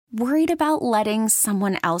Worried about letting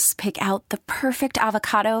someone else pick out the perfect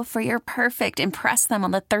avocado for your perfect impress them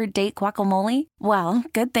on the third date guacamole? Well,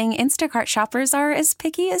 good thing Instacart shoppers are as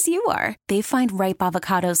picky as you are. They find ripe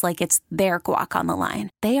avocados like it's their guac on the line.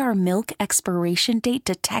 They are milk expiration date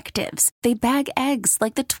detectives. They bag eggs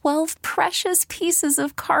like the 12 precious pieces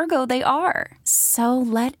of cargo they are. So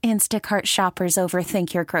let Instacart shoppers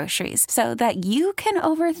overthink your groceries so that you can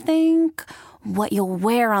overthink what you'll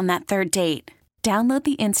wear on that third date. Download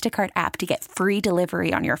the Instacart app to get free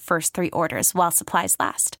delivery on your first 3 orders while supplies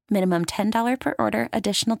last. Minimum $10 per order.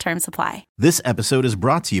 Additional terms apply. This episode is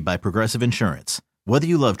brought to you by Progressive Insurance. Whether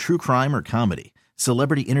you love true crime or comedy,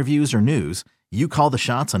 celebrity interviews or news, you call the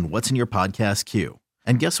shots on what's in your podcast queue.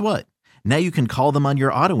 And guess what? Now you can call them on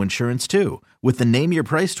your auto insurance too with the Name Your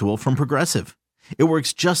Price tool from Progressive. It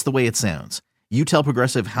works just the way it sounds. You tell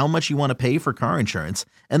Progressive how much you want to pay for car insurance,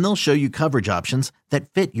 and they'll show you coverage options that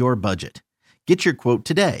fit your budget. Get your quote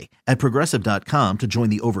today at Progressive.com to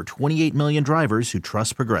join the over 28 million drivers who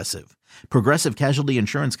trust Progressive. Progressive Casualty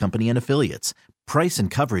Insurance Company and Affiliates. Price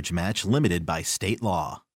and coverage match limited by state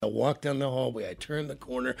law. I walked down the hallway, I turned the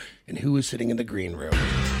corner, and who was sitting in the green room?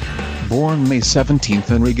 Born May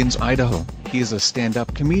 17th in Riggins, Idaho, he is a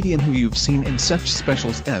stand-up comedian who you've seen in such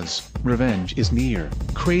specials as Revenge is Near,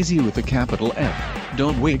 Crazy with a capital F,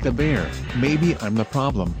 Don't Wake the Bear, Maybe I'm the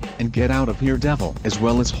Problem, and Get Out of Here Devil, as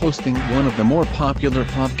well as hosting one of the more popular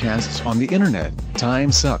podcasts on the internet,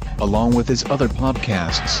 Time Suck, along with his other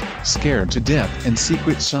podcasts, Scared to Death and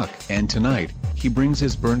Secret Suck. And tonight, he brings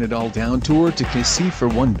his Burn It All Down tour to KC for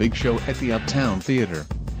one big show at the Uptown Theater.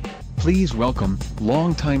 Please welcome,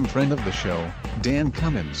 longtime friend of the show, Dan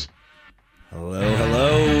Cummins. Hello,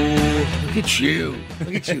 hello. Look at you.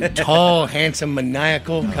 Look at you. Tall, handsome,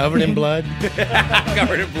 maniacal, covered in blood.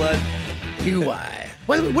 Covered in blood.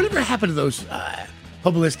 Whatever happened to those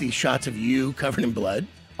publicity shots of you covered in blood?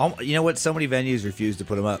 You know what? So many venues refuse to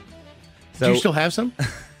put them up. So, do you still have some?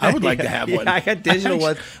 I would like to have one. Yeah, I got digital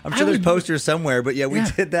ones. I'm sure there's posters somewhere, but we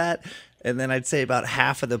did that. And then I'd say about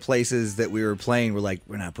half of the places that we were playing were like,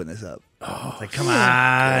 we're not putting this up. Oh, it's like, come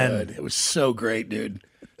on. Good. It was so great, dude.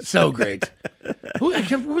 So great. What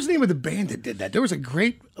was the name of the band that did that? There was a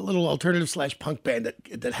great little alternative / punk band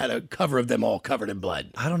that had a cover of them all covered in blood.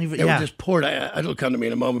 I don't even. They were just poured. It'll come to me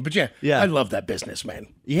in a moment. But I love that business, man.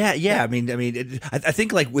 Yeah. I mean, I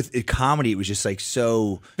think like with comedy, it was just like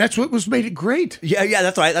so. That's what made it great. Yeah.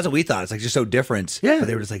 That's what we thought. It's like just so different. Yeah. But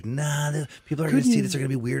they were just like, nah, people are going to see this. They're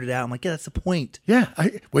going to be weirded out. I'm like, yeah, that's the point. Yeah.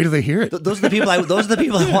 Wait till they hear it. Those are the people. Those are the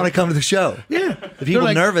people that want to come to the show. Yeah. The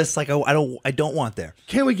people nervous, like I don't want there.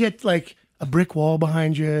 Can't we get like a brick wall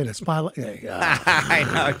behind you and a spotlight? I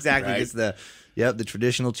know exactly. Right. It's the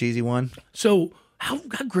traditional cheesy one. So how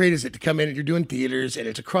great is it to come in and you're doing theaters and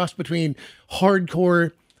it's a cross between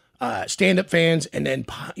hardcore stand-up fans and then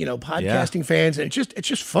podcasting fans, and it's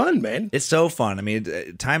just fun, man. It's so fun. I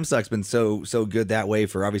mean, Time Suck's been so good that way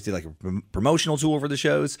for obviously like a promotional tool for the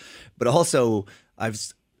shows, but also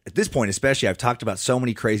at this point, especially, I've talked about so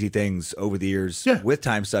many crazy things over the years with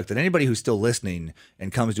Time Suck that anybody who's still listening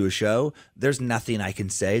and comes to a show, there's nothing I can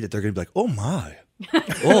say that they're going to be like, oh my,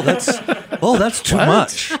 that's too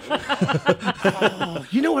much.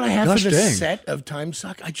 You know what I have for the set of Time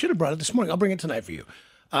Suck? I should have brought it this morning. I'll bring it tonight for you.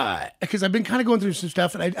 Because I've been kind of going through some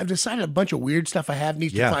stuff, and I've decided a bunch of weird stuff I have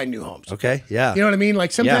needs to find new homes. Okay, yeah. You know what I mean?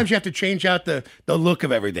 Like sometimes you have to change out the look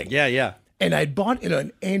of everything. Yeah. And I bought in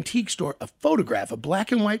an antique store a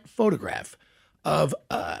black and white photograph of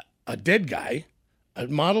a dead guy, a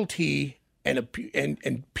Model T, and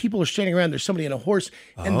people are standing around. There's somebody in a horse,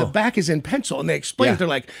 and the back is in pencil. And they explain it. They're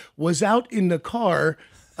like, was out in the car,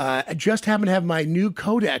 I just happened to have my new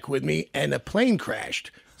Kodak with me, and a plane crashed.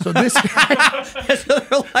 So this guy, so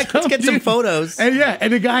they're like, let's get some photos.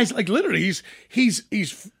 And the guy's like, literally,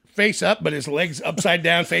 he's face up, but his legs upside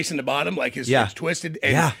down, facing the bottom, like his legs twisted.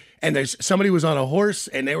 And there's somebody was on a horse,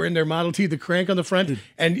 and they were in their Model T, the crank on the front,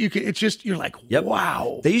 and you're like,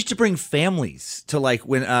 wow. They used to bring families to like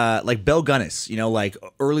when like Belle Gunness, like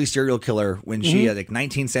early serial killer when she like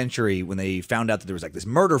 19th century when they found out that there was like this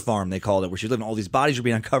murder farm, they called it, where she lived and all these bodies were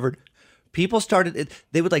being uncovered. People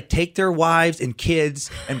they would like take their wives and kids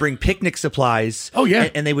and bring picnic supplies. Oh, yeah.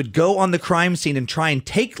 And they would go on the crime scene and try and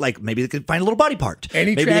take, like, maybe they could find a little body part.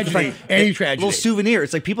 Any tragedy. A little souvenir.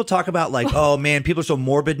 It's like people talk about like, oh man, people are so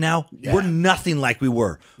morbid now. Yeah. We're nothing like we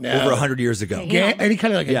were over 100 years ago. Any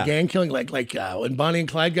kind of like a gang killing, like when Bonnie and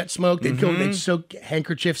Clyde got smoked, they'd soak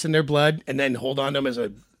handkerchiefs in their blood and then hold on to them as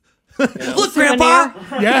a Look, Grandpa,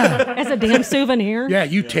 Yeah. As a damn souvenir. Yeah,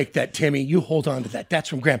 you take that, Timmy. You hold on to that. That's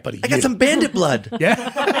from Grandpa to you. I got some bandit blood. Yeah,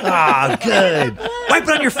 Ah, good. Wipe it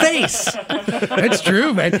on your face. that's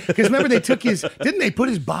true, man. Because remember, they took his. Didn't they put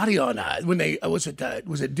his body on? When they was it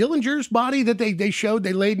Dillinger's body that they showed?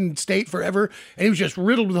 They laid in state forever, and he was just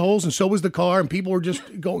riddled with holes, and so was the car, and people were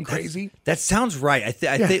just going crazy. That sounds right. I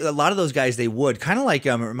think a lot of those guys, they would kind of like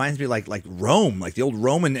it reminds me like Rome, like the old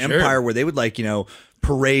Roman Empire, where they would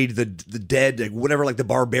parade the dead, like whatever, like the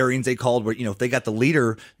barbarians they called, where if they got the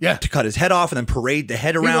leader to cut his head off and then parade the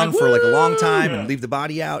head around for like a long time and leave the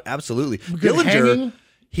body out. Absolutely. Dillinger, hanging.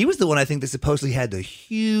 he was the one I think that supposedly had the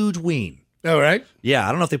huge ween. All right, Yeah, I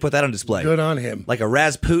don't know if they put that on display. good on him. Like a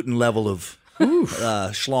Rasputin level of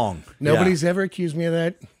schlong. Nobody's ever accused me of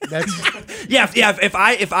that. That's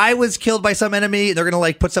If I was killed by some enemy, they're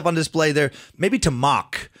gonna put stuff on display there, maybe to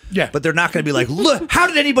mock. Yeah. But they're not gonna be like, look, how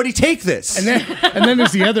did anybody take this? and then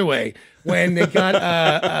there's the other way when they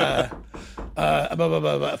got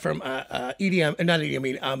from EDM, not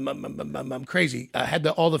EDM. I'm crazy. Had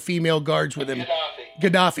all the female guards with him.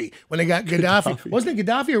 Gaddafi. When they got Gaddafi, wasn't it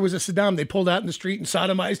Gaddafi or was it Saddam? They pulled out in the street and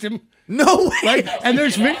sodomized him. No way. And they were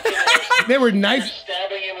Stabbing him in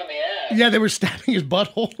the ass. Yeah, they were stabbing his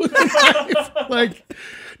butthole with a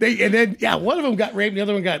knife. One of them got raped, and the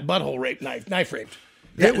other one got butthole raped, knife raped.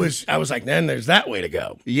 I was like, then there's that way to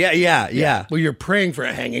go. Yeah. Well, you're praying for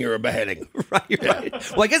a hanging or a beheading. Right.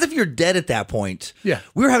 Well, I guess if you're dead at that point, we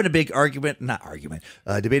were having a big debate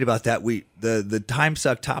about that. The Time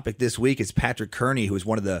Suck topic this week is Patrick Kearney, who was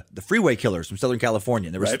one of the freeway killers from Southern California.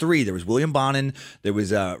 And there was three. There was William Bonin, there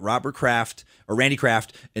was Randy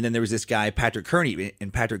Kraft, and then there was this guy, Patrick Kearney.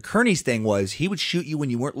 And Patrick Kearney's thing was he would shoot you when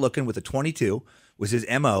you weren't looking with a .22. Was his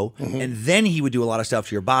MO, and then he would do a lot of stuff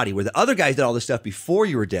to your body, where the other guys did all this stuff before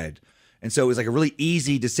you were dead. And so it was like a really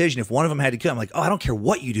easy decision. If one of them had to kill, I'm like, oh, I don't care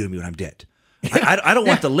what you do to me when I'm dead. I don't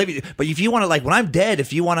want to live. But if you want to, like, when I'm dead,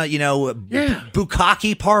 if you want to,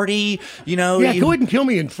 bukkake party, go ahead and kill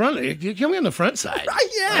me in front. Kill me on the front side.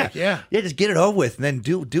 Right? Yeah. Just get it over with, and then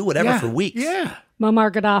do whatever for weeks. Yeah.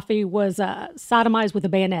 Muammar Gaddafi was sodomized with a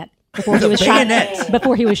bayonet. Before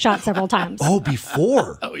he was shot several times. Oh,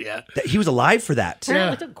 before? Oh, yeah. He was alive for that.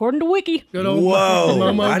 Yeah. According to Wiki.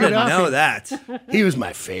 Whoa. I didn't know that. He was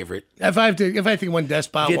my favorite. If I think one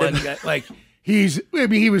despot, one guy, like,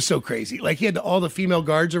 he was so crazy. Like, he had all the female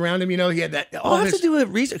guards around him, He had that. I'll have to do a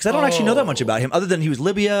research, because I don't actually know that much about him, other than he was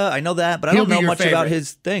Libya. I know that, but I don't know much about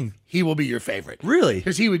his thing. He will be your favorite. Really?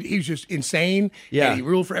 Because he was just insane. Yeah. And he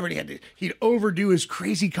ruled forever. And he'd overdo his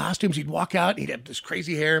crazy costumes. He'd walk out and he'd have this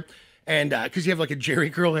crazy hair. And because you have like a Jerry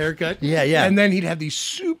curl haircut. Yeah. And then he'd have these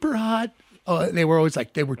super hot. They were always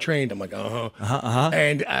like, they were trained. I'm like,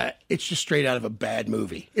 And it's just straight out of a bad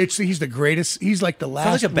movie. He's the greatest. He's like the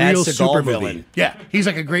last like a bad real Seagal supervillain. movie. Yeah. He's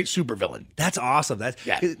like a great supervillain. That's awesome.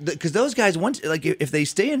 Because those guys, once, like, if they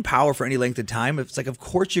stay in power for any length of time, it's like, of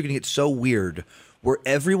course you're going to get so weird where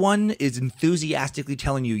everyone is enthusiastically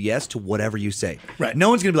telling you yes to whatever you say. Right. No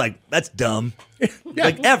one's going to be like, that's dumb.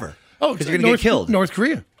 Like, ever. Oh, because you're going to get killed. North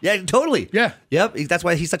Korea. Yeah, totally. Yeah. Yep. That's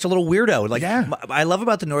why he's such a little weirdo. Like, Yeah. I love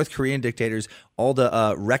about the North Korean dictators, all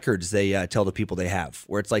the records they tell the people they have,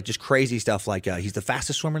 where it's like just crazy stuff like he's the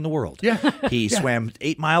fastest swimmer in the world. Yeah. He swam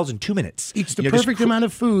 8 miles in 2 minutes. Eats the perfect amount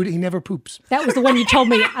of food. He never poops. That was the one you told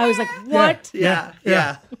me. I was like, what? Yeah.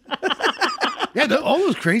 All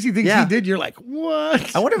those crazy things he did, you're like,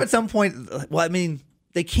 what? I wonder if at some point, well, I mean,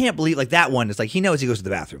 they can't believe, like that one, it's like he knows he goes to the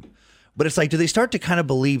bathroom. But it's like, do they start to kind of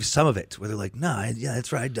believe some of it? Where they're like, no, yeah,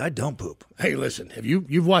 that's right, I don't poop. Hey, listen,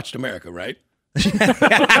 you've watched America, right?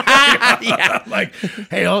 Yeah. Like,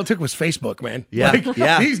 hey, all it took was Facebook, man. Yeah, Like,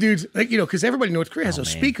 yeah. These dudes, like, because everybody in North Korea has those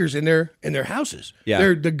speakers in their houses.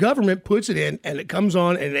 Yeah. The government puts it in, and it comes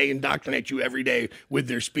on, and they indoctrinate you every day with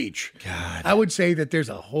their speech. God. I would say that there's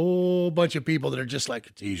a whole bunch of people that are just like,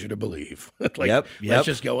 it's easier to believe. Like, Yep. let's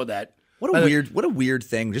just go with that. What a weird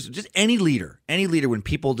thing. Just any leader, when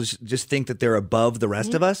people just think that they're above the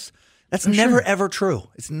rest of us. That's never ever true.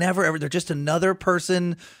 It's never ever. They're just another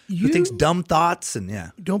person who thinks dumb thoughts, and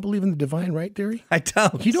You don't believe in the divine right theory? I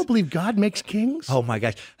don't. You don't believe God makes kings? Oh my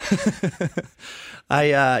gosh.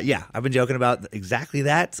 I've been joking about exactly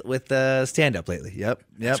that with stand up lately. Yep.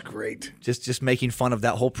 That's great. Just making fun of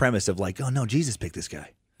that whole premise of like, oh no, Jesus picked this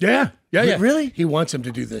guy. Yeah. Really? He wants him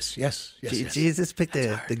to do this. Yes. Jesus picked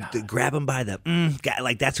the grab him by the guy.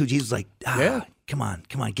 Like that's who Jesus was like. Come on,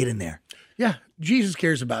 get in there. Yeah, Jesus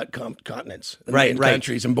cares about continents, and Right.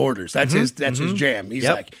 countries and borders. That's his jam. He's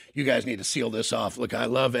Yep. like, you guys need to seal this off. Look, I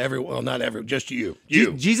love everyone. Well, not everyone, just you.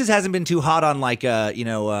 You. Jesus hasn't been too hot on like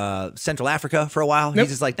Central Africa for a while. Nope. He's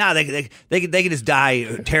just like, nah, they can just die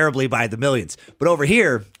terribly by the millions. But over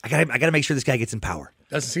here, I gotta make sure this guy gets in power.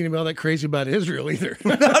 Doesn't seem all that crazy about Israel either.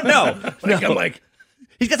 No. I'm like,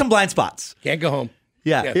 He's got some blind spots. can't go home.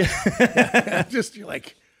 Yeah. Just you're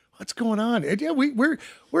like, what's going on? And yeah, we're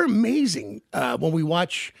amazing when we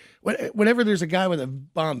watch whenever there's a guy with a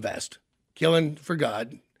bomb vest killing for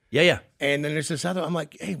God, Yeah. and then there's this other. I'm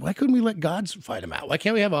like, hey, why couldn't we let God fight him out? Why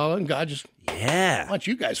can't we have all and God just Yeah. why don't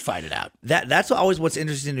you guys fight it out? That's always what's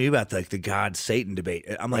interesting to me about the God Satan debate.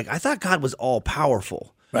 I'm like, I thought God was all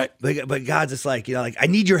powerful. Right. But God's just like, like, I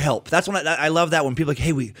need your help. That's when I love that when people are like,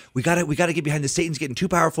 hey, we gotta get behind this. Satan's getting too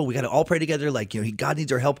powerful. We gotta all pray together. Like, God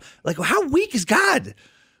needs our help. Like, well, how weak is God?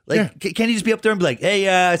 Like, can he just be up there and be like,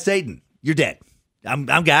 hey, Satan, you're dead. I'm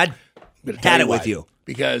God. But I'll tell Had it why. with you.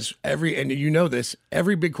 Because and you know this,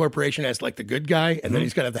 every big corporation has like the good guy, and then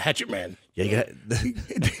he's got to have the hatchet man. Yeah, you got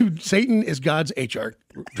Dude, Satan is God's HR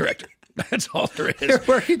director. That's all there is. They're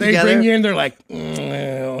working they together. bring you in, they're like,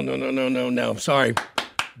 no. Sorry.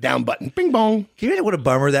 Down button. Bing bong. Can you imagine what a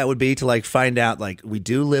bummer that would be to like find out like we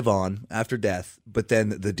do live on after death, but then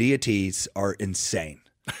the deities are insane.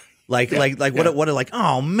 Like what like,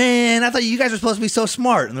 oh man, I thought you guys were supposed to be so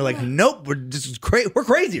smart. And they're like, nope, we're just we're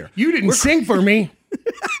crazier. You didn't sing for me.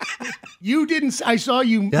 You didn't. I saw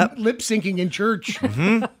you Yep. lip syncing in church.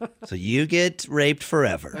 So you get raped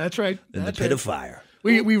forever. That's right. In the That's pit right. of fire.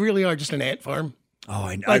 We really are just an ant farm. Oh,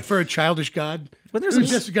 I know. Like for a childish God. But there's Who's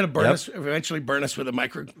some- just going to burn Yep. us, eventually burn us with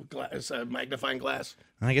a magnifying glass.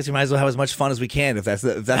 I guess we might as well have as much fun as we can if that's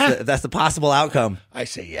the possible outcome. I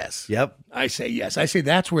say yes. Yep. I say yes. I say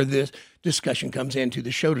that's where this discussion comes into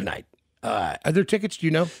the show tonight. Are there tickets? Do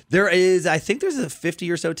you know? There is, I think there's a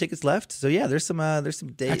 50 or so tickets left. So yeah, there's some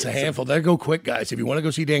days. That's a handful. They go quick, guys. If you want to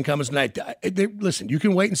go see Dan Cummins tonight, listen, you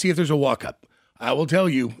can wait and see if there's a walk up. I will tell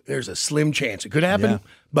you, there's a slim chance it could happen. Yeah.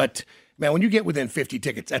 But man, when you get within 50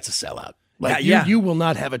 tickets, that's a sellout. Like Yeah. you will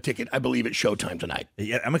not have a ticket, I believe, at Showtime tonight.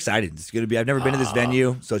 Yeah, I'm excited. It's going to be. I've never been to this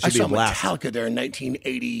venue, so it I should be saw a blast. Metallica there in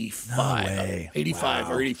 1985, No way. 85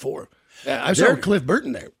 or 84. I saw Cliff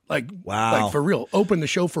Burton there. Wow. Like for real. Opened the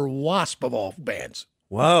show for Wasp of all bands.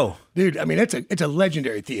 Whoa. Dude, I mean, it's a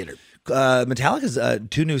legendary theater. Metallica's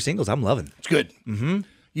 2 new singles. I'm loving. It's good. Mm-hmm.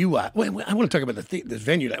 You, I want to talk about this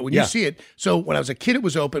venue. When you see it, so when I was a kid, it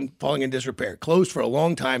was open, falling in disrepair, closed for a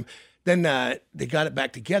long time. Then they got it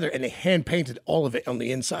back together and they hand painted all of it on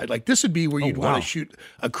the inside. Like this would be where you'd want to shoot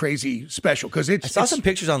a crazy special because I saw some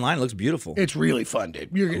pictures online. It looks beautiful. It's really fun, dude.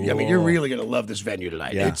 I mean, you're really gonna love this venue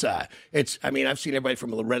tonight. Yeah. It's. I mean, I've seen everybody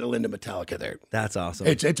from Loretta Lynn to Metallica there. That's awesome.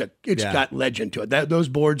 It's got legend to it. Those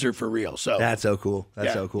boards are for real. So That's so cool.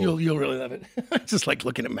 That's so cool. You'll really love it. It's just like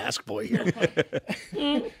looking at Mask Boy here.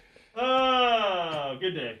 Oh,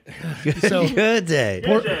 good day. So Good day.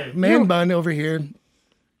 poor man bun over here.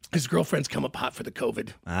 His girlfriend's come up hot for the COVID.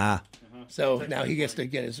 Ah. So now he gets to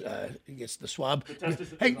get his he gets the swab. test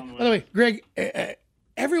is Hey, on the way. by the way, Greg,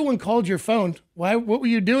 everyone called your phone. Why? What were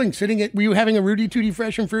you doing? Were you having a Rudy Tooty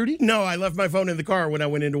Fresh and Fruity? No, I left my phone in the car when I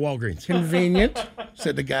went into Walgreens. Convenient,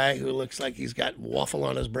 said the guy who looks like he's got waffle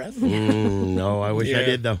on his breath. No, I wish I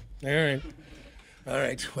did, though. All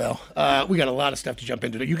right. Well, we got a lot of stuff to jump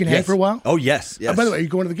into. You can hang for a while. Oh yes. Yes. By the way, are you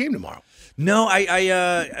going to the game tomorrow? No,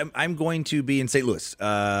 I'm going to be in St. Louis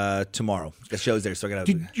tomorrow. The show's there, so I got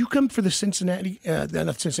to. Did you come for the Cincinnati?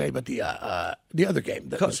 Not Cincinnati, but the other game.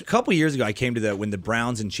 A couple years ago, I came to when the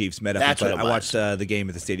Browns and Chiefs met up. That's what it I was. watched the game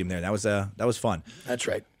at the stadium there. That was fun. That's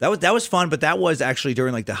right. That was fun, but that was actually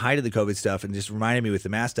during like the height of the COVID stuff, and just reminded me with the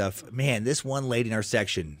mask stuff. Man, this one lady in our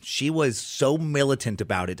section, she was so militant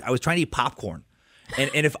about it. I was trying to eat popcorn. And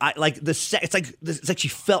if I like it's like she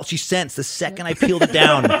sensed the second I peeled it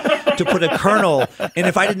down to put a kernel, and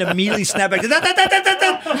if I didn't immediately snap back, you're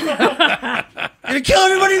gonna kill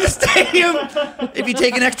everybody in the stadium if you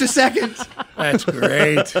take an extra second. That's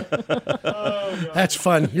great. That's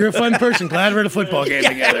fun. You're a fun person. Glad we're at a football game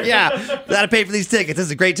together. Yeah, gotta pay for these tickets. This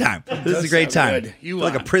is a great time. This is a great sound time. good. You,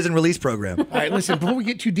 like a prison release program. All right, listen, before we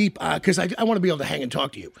get too deep, because I want to be able to hang and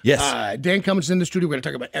talk to you. Yes. Dan Cummins is in the studio. We're going to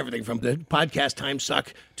talk about everything from the podcast Time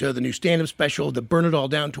Suck to the new stand-up special. The Burn It All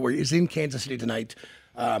Down tour is in Kansas City tonight.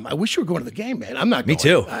 I wish you were going to the game, man. I'm not going. Me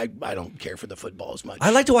too. I don't care for the football as much.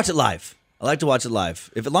 I like to watch it live. As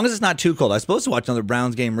long as it's not too cold. I was supposed to watch another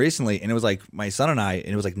Browns game recently, and it was like my son and I, and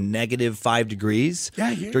it was like -5 degrees.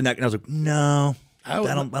 Yeah. During that, and I was like, no, I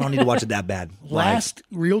don't need to watch it that bad. Last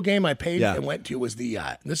real game I paid Yeah. and went to was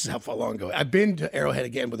this is how far long ago. I've been to Arrowhead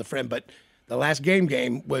again with a friend, but The last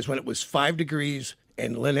game was when it was 5 degrees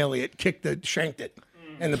and Lynn Elliott shanked it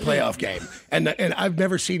in the playoff game. And I've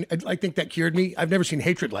never seen, I think that cured me. I've never seen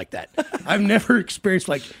hatred like that. I've never experienced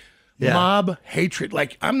mob hatred.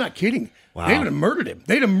 Like, I'm not kidding. Wow. They would have murdered him.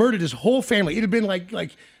 They'd have murdered his whole family. It'd have been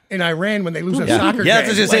like in Iran when they lose a soccer game. Yeah, I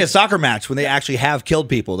was going to say a soccer match when they actually have killed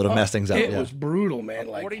people that have messed things up. It was brutal, man.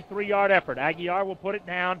 43-yard effort. Aguiar will put it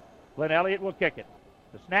down. Lynn Elliott will kick it.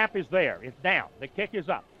 The snap is there. It's down. The kick is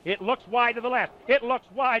up. It looks wide to the left. It looks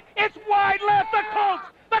wide. It's wide left.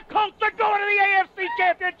 The Colts are going to the AFC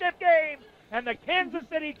Championship game. And the Kansas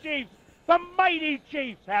City Chiefs, the mighty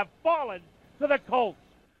Chiefs, have fallen to the Colts.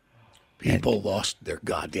 People lost their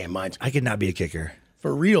goddamn minds. I could not be a kicker.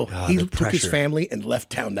 For real. He took his family and left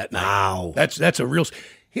town that night. Wow. That's a real...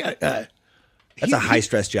 That's a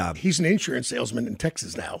high-stress job. He's an insurance salesman in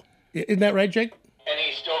Texas now. Isn't that right, Jake? And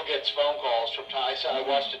he still gets phone calls from time. I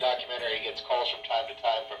watched a documentary. He gets calls from time to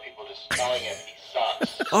time from people just telling him he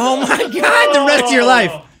sucks. Oh my God! The rest of your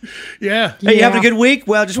life. Yeah. Hey, you having a good week?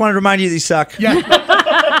 Well, just wanted to remind you that you suck. Yeah.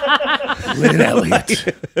 Lynn Elliott.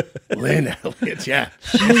 Yeah.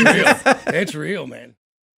 It's real, man.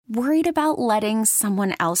 Worried about letting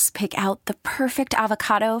someone else pick out the perfect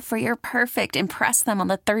avocado for your perfect impress them on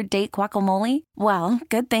the third date guacamole? Well,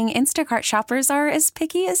 good thing Instacart shoppers are as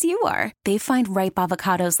picky as you are. They find ripe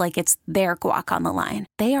avocados like it's their guac on the line.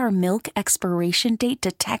 They are milk expiration date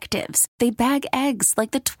detectives. They bag eggs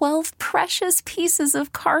like the 12 precious pieces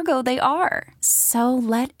of cargo they are. So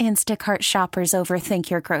let Instacart shoppers overthink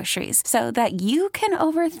your groceries so that you can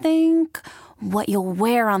overthink what you'll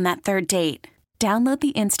wear on that third date. Download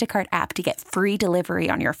the Instacart app to get free delivery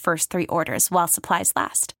on your first 3 orders while supplies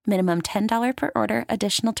last. Minimum $10 per order.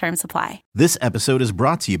 Additional terms apply. This episode is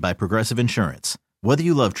brought to you by Progressive Insurance. Whether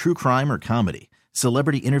you love true crime or comedy,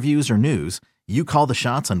 celebrity interviews or news, you call the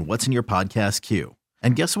shots on what's in your podcast queue.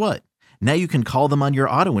 And guess what? Now you can call them on your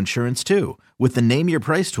auto insurance too with the Name Your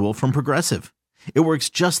Price tool from Progressive. It works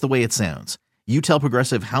just the way it sounds. You tell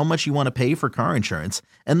Progressive how much you want to pay for car insurance,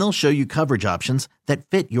 and they'll show you coverage options that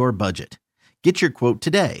fit your budget. Get your quote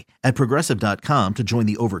today at Progressive.com to join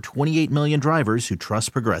the over 28 million drivers who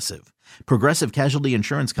trust Progressive. Progressive Casualty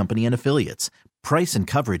Insurance Company and Affiliates. Price and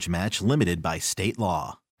coverage match limited by state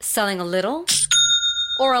law. Selling a little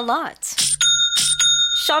or a lot?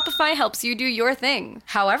 Shopify helps you do your thing,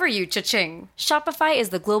 however you cha-ching. Shopify is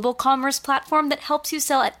the global commerce platform that helps you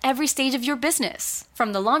sell at every stage of your business.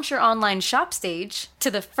 From the launch your online shop stage,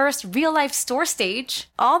 to the first real-life store stage,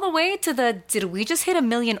 all the way to the did we just hit 1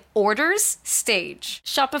 million orders stage.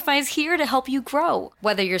 Shopify's here to help you grow.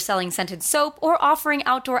 Whether you're selling scented soap or offering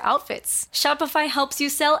outdoor outfits, Shopify helps you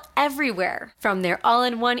sell everywhere. From their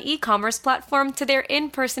all-in-one e-commerce platform to their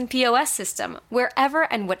in-person POS system, wherever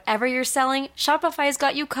and whatever you're selling, Shopify's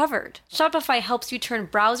got you covered. Shopify helps you turn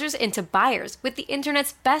browsers into buyers with the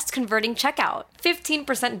internet's best converting checkout.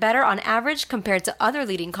 15% better on average compared to other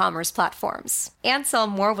leading commerce platforms. And sell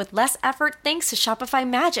more with less effort thanks to Shopify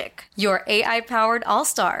Magic, your AI-powered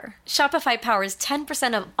all-star. Shopify powers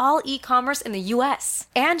 10% of all e-commerce in the U.S.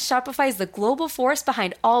 And Shopify is the global force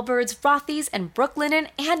behind Allbirds, Rothy's, and Brooklinen,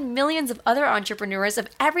 and millions of other entrepreneurs of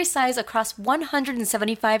every size across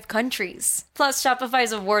 175 countries. Plus,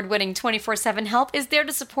 Shopify's award-winning 24/7 help is there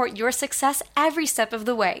to support your success every step of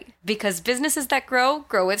the way. Because businesses that grow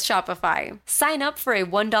with Shopify. Sign up for a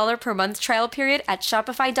 $1 per month trial period at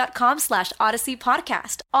shopify.com/Odyssey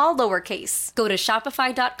Podcast, all lowercase. Go to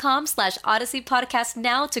shopify.com/Odyssey Podcast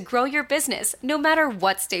now to grow your business, no matter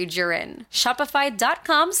what stage you're in.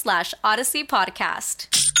 Shopify.com/Odyssey Podcast.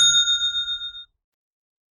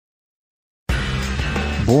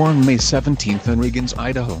 Born May 17th in Riggins,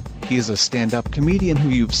 Idaho, he is a stand-up comedian who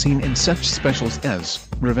you've seen in such specials as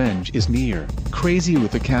Revenge is Near, Crazy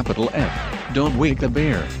with a capital F, Don't Wake the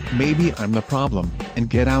Bear, Maybe I'm the Problem, and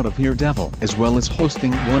Get Out of Here Devil, as well as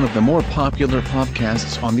hosting one of the more popular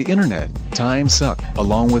podcasts on the internet, Time Suck,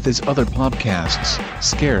 along with his other podcasts,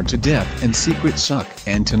 Scared to Death and Secret Suck.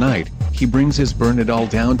 And tonight, he brings his Burn It All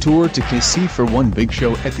Down tour to KC for one big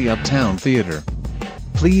show at the Uptown Theater.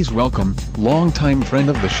 Please welcome, longtime friend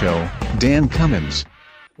of the show, Dan Cummins.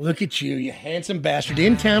 Look at you, you handsome bastard,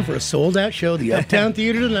 in town for a sold-out show, the Uptown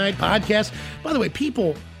Theater tonight, podcast. By the way,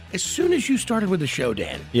 people, as soon as you started with the show,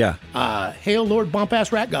 Dan, hail Lord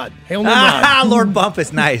Bump-Ass Rat God. Hail Nimrod. Lord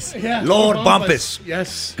Bumpus, nice. Yeah, Lord Bumpus.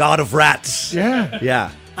 Yes. God of rats. Yeah.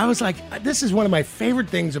 Yeah. I was like, this is one of my favorite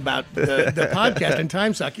things about the podcast and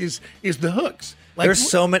Time Suck is the hooks. Like, There's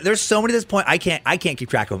so many at this point. I can't keep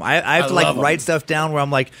track of them. I have to like write stuff down where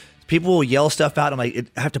I'm like, people will yell stuff out. I'm like,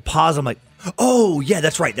 I have to pause. I'm like, Oh, yeah,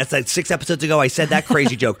 that's right. That's like 6 episodes ago. I said that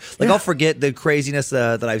crazy joke. Like, I'll forget the craziness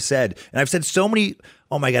that I've said. And I've said so many.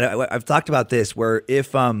 Oh, my God. I've talked about this where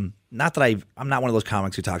if not that I'm not one of those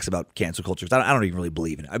comics who talks about cancel culture. I don't even really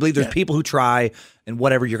believe in it. I believe there's people who try and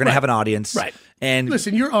whatever. You're going to have an audience. Right. And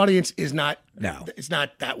listen, your audience is not. No. It's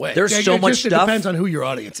not that way. There's so much stuff. It depends on who your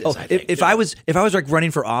audience is. I think. If I was like running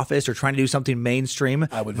for office or trying to do something mainstream,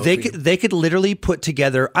 I would vote for you. They could literally put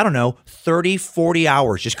together, I don't know, 30, 40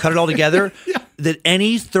 hours. Just cut it all together. That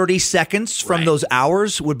any 30 seconds from those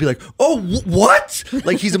hours would be like, oh, what?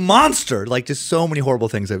 Like he's a monster. Like just so many horrible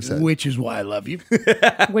things I've said. Which is why I love you.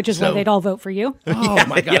 Which is why they'd all vote for you. Oh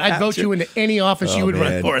my God! I'd vote you into any office you would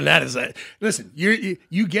man. run for, and that is it. Listen,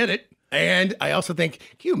 you get it. And I also think,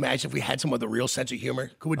 can you imagine if we had someone with a real sense of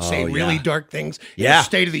humor who would say really dark things in the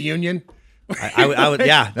State of the Union? I would,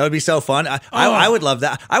 that would be so fun. I would love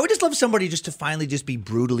that. I would just love somebody just to finally just be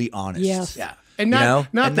brutally honest. Yes. Yeah. And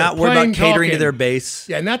not worry about catering to their base.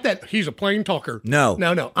 Yeah, not that he's a plain talker. No.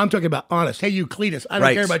 I'm talking about honest. Hey, you Cletus, I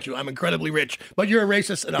don't care about you. I'm incredibly rich, but you're a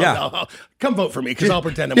racist, and I'll come vote for me because I'll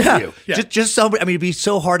pretend I'm with you. Yeah. Just somebody. I mean, it'd be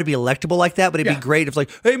so hard to be electable like that, but it'd be great if like,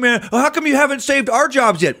 hey man, how come you haven't saved our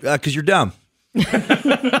jobs yet? Because you're dumb.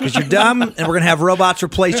 Because you're dumb, and we're gonna have robots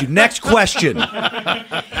replace you. Next question.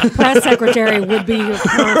 Press secretary would be your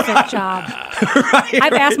perfect job.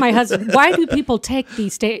 I've asked my husband, why do people take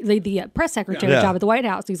the press secretary job at the White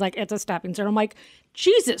House? He's like, it's a stepping stone. I'm like,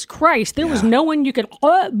 Jesus Christ, there was no one you could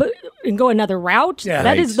and go another route. Yeah,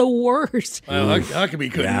 that is the worst. Well,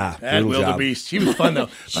 Huckabee couldn't. Yeah, That wildebeest. She was fun though.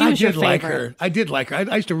 She was your like favorite. her. I did like her.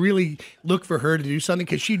 I used to really look for her to do something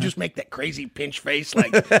because she'd just make that crazy pinch face,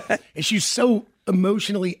 like, and she's so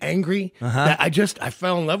emotionally angry that I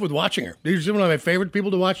fell in love with watching her. She's one of my favorite people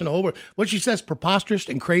to watch in the whole world. What she says, preposterous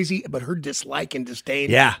and crazy, but her dislike and disdain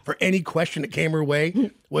for any question that came her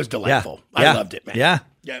way was delightful. I loved it, man. Yeah.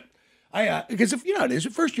 Because if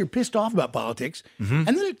at first you're pissed off about politics, and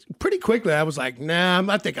then pretty quickly I was like, nah,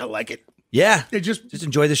 I think I like it. Yeah, It just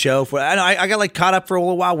enjoy the show. I got like caught up for a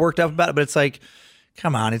little while, worked up about it, but it's like,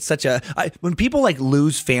 come on, it's such a when people like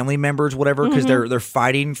lose family members, whatever, because they're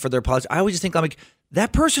fighting for their politics. I always just think I'm like,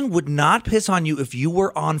 that person would not piss on you if you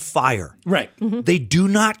were on fire. Right. They do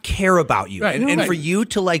not care about you. Right. And for you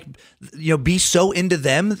to like, be so into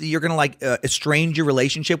them that you're going to like estrange your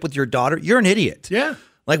relationship with your daughter, you're an idiot. Yeah.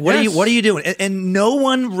 Like, what are you doing? And no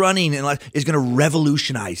one running and like is going to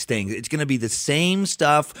revolutionize things. It's going to be the same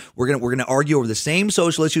stuff. We're gonna argue over the same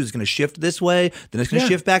social issues. It's going to shift this way, then it's going to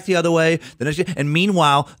shift back the other way. And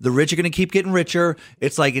meanwhile, the rich are going to keep getting richer.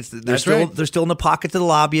 It's like they're still in the pockets of the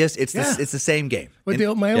lobbyists. It's the same game. But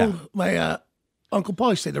my Uncle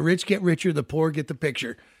Paul said, the rich get richer, the poor get the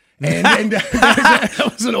picture. And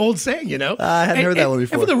that was an old saying, I hadn't heard that one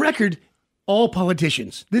before. And for the record, all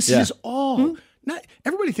politicians. This is all. Not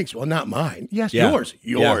everybody thinks, well, not mine. Yes, yours.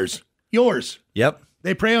 Yep.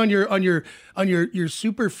 They prey on your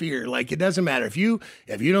super fear. Like, it doesn't matter if you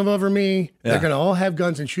don't vote for me, they're gonna all have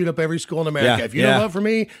guns and shoot up every school in America. Yeah. If you don't vote for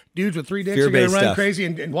me, dudes with 3 dicks are gonna Fear-based run stuff. crazy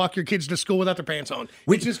and walk your kids to school without their pants on.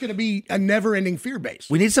 It's just gonna be a never-ending fear base.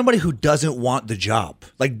 We need somebody who doesn't want the job,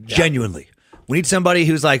 like genuinely. We need somebody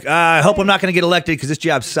who's like, I hope I'm not going to get elected because this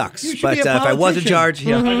job sucks. You should But be a if I was in politician. charge,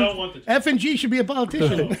 I don't want this. F&G should be a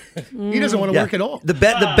politician. He doesn't want to work at all. The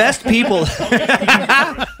best people,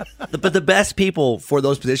 but the best people for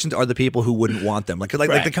those positions are the people who wouldn't want them. Like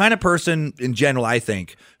the kind of person in general, I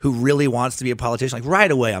think, who really wants to be a politician. Like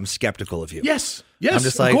right away, I'm skeptical of you. Yes, I'm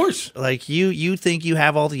just of course. Like you think you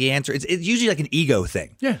have all the answers. It's usually like an ego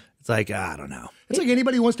thing. Yeah. It's like, I don't know. It's like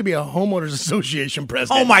anybody who wants to be a homeowners association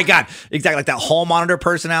president. Oh my God. Exactly. Like that hall monitor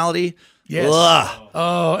personality. Yes. Ugh.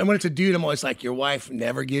 Oh, and when it's a dude, I'm always like, your wife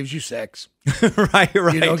never gives you sex. Right.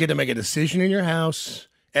 You don't get to make a decision in your house.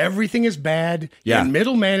 Everything is bad. Yeah. You're in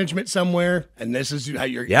middle management somewhere, and this is how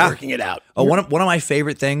you're working it out. Oh, one of my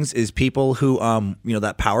favorite things is people who,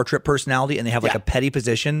 that power trip personality, and they have like a petty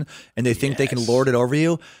position, and they think they can lord it over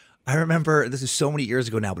you. I remember, this is so many years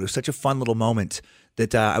ago now, but it was such a fun little moment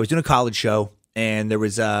that I was doing a college show, and there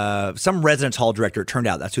was some residence hall director. It turned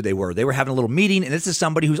out that's who they were. They were having a little meeting, and this is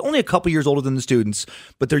somebody who's only a couple years older than the students,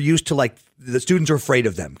 but they're used to like the students are afraid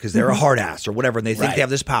of them because they're a hard ass or whatever, and they think they have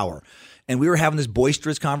this power. And we were having this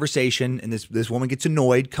boisterous conversation, and this woman gets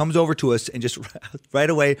annoyed, comes over to us, and just right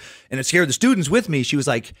away, and it scared the students with me. She was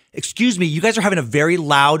like, "Excuse me, you guys are having a very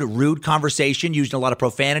loud, rude conversation, using a lot of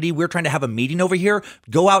profanity. We're trying to have a meeting over here.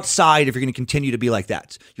 Go outside if you're going to continue to be like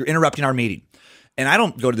that. You're interrupting our meeting." And I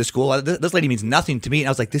don't go to the school. This lady means nothing to me. And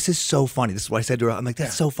I was like, this is so funny. This is what I said to her. I'm like,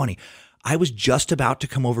 that's so funny. I was just about to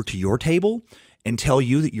come over to your table and tell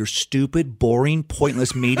you that your stupid, boring,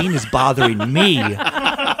 pointless meeting is bothering me.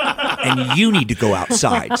 and you need to go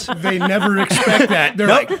outside. They never expect that. They're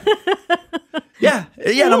like, yeah.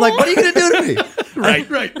 And I'm like, what are you going to do to me? right.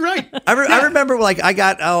 I remember like I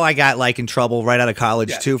got like in trouble right out of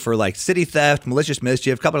college too for like city theft, malicious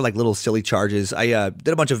mischief, a couple of like little silly charges. I did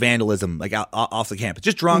a bunch of vandalism like off the campus,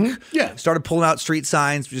 just drunk. Mm-hmm. Yeah. Started pulling out street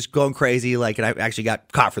signs, just going crazy. Like, and I actually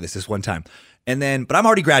got caught for this one time. And then, but I'm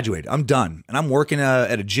already graduated. I'm done, and I'm working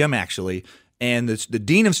at a gym actually. And the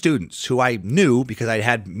dean of students, who I knew because I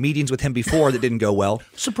had meetings with him before that didn't go well.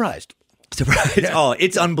 Surprised. Yeah. Oh,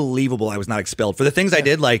 it's unbelievable. I was not expelled for the things I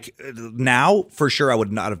did. Like now, for sure, I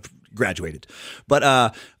would not have graduated.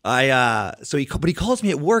 But he calls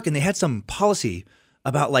me at work, and they had some policy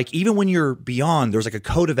about like even when you're beyond, there's like a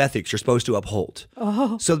code of ethics you're supposed to uphold.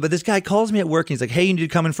 Oh. So, but this guy calls me at work, and he's like, "Hey, you need to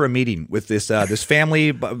come in for a meeting with this family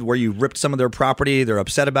where you ripped some of their property. They're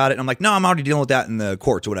upset about it." And I'm like, "No, I'm already dealing with that in the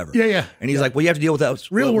courts or whatever." Yeah. And he's like, "Well, you have to deal with that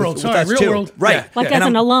real world. with us real too." world. Right? Yeah. Like as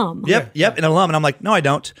an alum. Yep, an alum. And I'm like, "No, I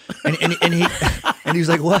don't." And he and he's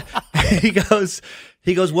like, "What?"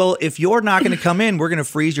 He goes, "Well, if you're not going to come in, we're going to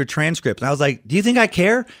freeze your transcript." And I was like, "Do you think I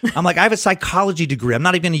care?" I'm like, "I have a psychology degree. I'm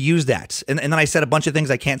not even going to use that." And then I said a bunch of things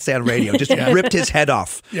I can't say on radio. Just ripped his head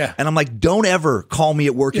off. Yeah. And I'm like, "Don't ever call me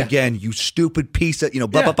at work again, you stupid piece of,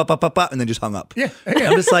 and then just hung up. Yeah.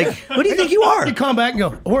 I'm just like, "What do you think you are?" You call back and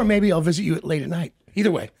go, or maybe I'll visit you late at night. Either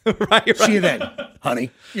way. right. See you then, honey.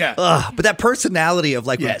 Yeah. But that personality of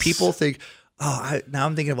like when Yes. people think, now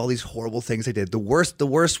I'm thinking of all these horrible things I did. The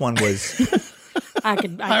worst one was... I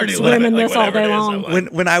could swim in this all day long.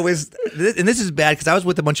 When I was, and this is bad because I was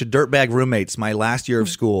with a bunch of dirtbag roommates my last year of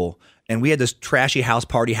school, and we had this trashy house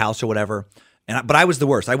or whatever. But I was the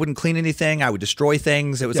worst. I wouldn't clean anything. I would destroy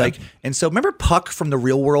things. It was like, and so remember Puck from The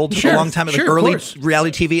Real World a long time ago, like early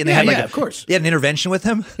reality TV, and they had like they had an intervention with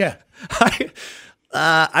him. Yeah.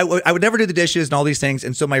 I would never do the dishes and all these things,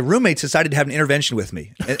 and so my roommates decided to have an intervention with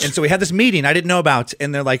me, and so we had this meeting I didn't know about,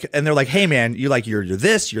 and they're like, "Hey man, you're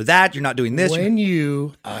this, you're that, you're not doing this."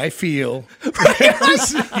 I feel,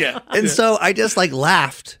 And so I just like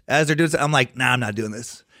laughed as they're doing. I'm like, "Nah, I'm not doing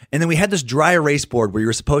this." And then we had this dry erase board where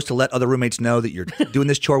you're supposed to let other roommates know that you're doing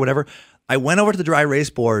this chore, whatever. I went over to the dry erase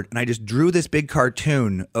board and I just drew this big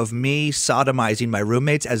cartoon of me sodomizing my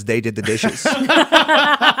roommates as they did the dishes.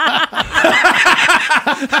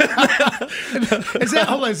 Is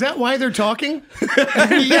that why they're talking?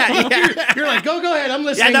 You're like, go ahead. I'm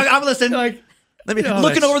listening. Yeah, no, I'm listening. Like, let me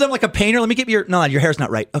looking over them like a painter. Let me get your hair's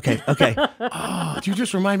not right. Okay. Oh, you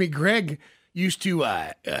just remind me. Greg used to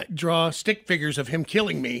draw stick figures of him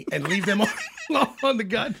killing me and leave them on the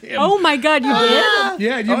goddamn. Oh my God, you did?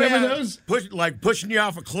 Yeah, do you remember those? Pushing you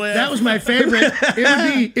off a cliff. That was my favorite.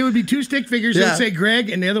 It would be two stick figures that would say Greg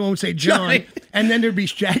and the other one would say John. And then there'd be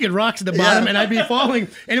jagged rocks at the bottom and I'd be falling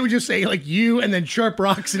and it would just say like you and then sharp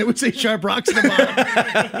rocks and it would say sharp rocks at the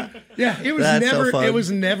bottom. It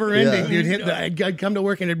was never ending, dude. I'd come to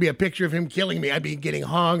work and there'd be a picture of him killing me. I'd be getting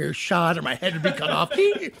hung or shot or my head would be cut off.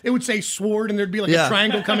 It would say sword and there'd be like a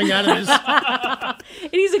triangle coming out of his.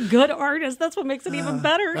 And he's a good artist. That's what makes it even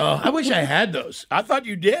better. Oh, I wish I had those. I thought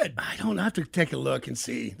you did. I don't have to take a look and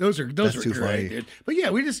see. Those are great, funny. dude. But yeah,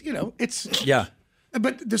 we just it's Yeah.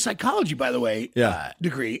 But the psychology, by the way,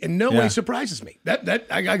 degree in no way surprises me.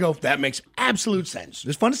 I go, that makes absolute sense.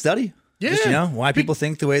 It's fun to study. Yeah. Just, why people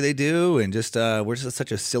think the way they do, and just we're just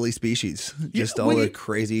such a silly species. Just all the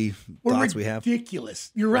crazy thoughts we have.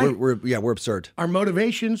 Ridiculous. You're right. We're absurd. Our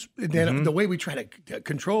motivations, then the way we try to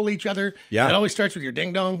control each other. Yeah. It always starts with your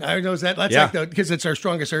ding dong. I know that. That's because it's our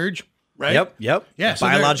strongest urge. Right? Yep. Yeah.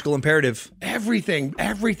 Biological imperative. Everything.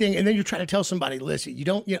 And then you try to tell somebody, listen, you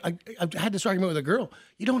don't, I had this argument with a girl.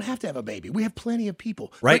 You don't have to have a baby. We have plenty of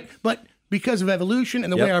people. Right. But because of evolution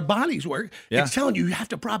and the way our bodies work, it's telling you have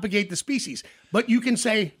to propagate the species. But you can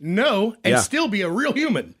say no and still be a real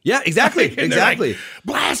human. Yeah, exactly. Exactly. Like,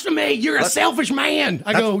 blasphemy, you're a selfish man.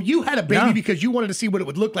 I go, you had a baby because you wanted to see what it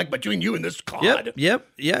would look like between you and this cod. Yep.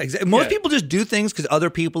 Yeah, exactly. Most people just do things because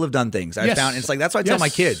other people have done things. I found it's like that's why I tell my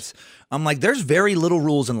kids. I'm like, there's very little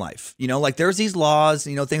rules in life. Like there's these laws,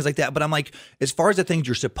 things like that. But I'm like, as far as the things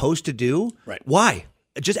you're supposed to do, why?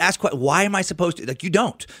 Just ask, why am I supposed to? Like, you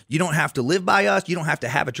don't have to live by us. You don't have to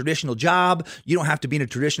have a traditional job. You don't have to be in a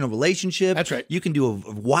traditional relationship. That's right. You can do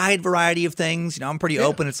a wide variety of things. I'm pretty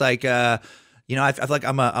open. It's like, I feel like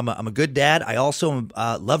I'm a good dad. I also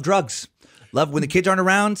love drugs. Love when the kids aren't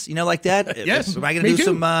around, like that. Yes, am I going to do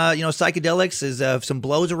some, psychedelics? Is some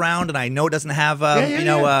blows around, and I know it doesn't have,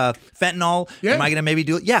 fentanyl? Yeah. Am I going to maybe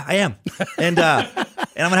do it? Yeah, I am. And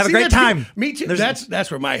and I'm gonna have a great time. Me too.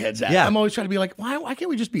 That's where my head's at. Yeah. I'm always trying to be like, why can't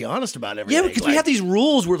we just be honest about everything? Yeah, because we have these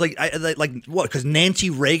rules where like what? Because Nancy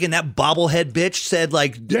Reagan, that bobblehead bitch, said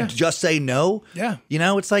like just say no. Yeah. You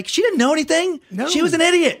know, it's like she didn't know anything. No. She was an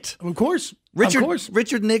idiot. Of course.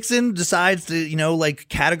 Richard Nixon decides to, like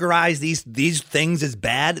categorize these things as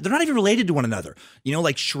bad. They're not even related to one another. You know,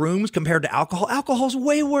 like shrooms compared to alcohol. Alcohol's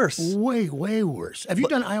way worse. Way worse. Have you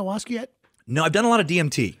done ayahuasca yet? No, I've done a lot of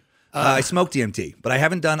DMT. I smoke DMT, but I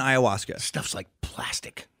haven't done ayahuasca. Stuff's like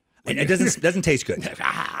plastic. It doesn't taste good.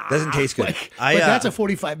 Doesn't taste good. But that's a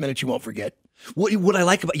 45 minutes you won't forget. What I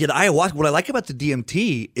like about the ayahuasca, what I like about the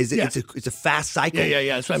DMT is it's a fast cycle.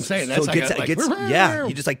 Yeah. That's what I'm saying. That's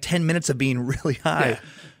you just like 10 minutes of being really high.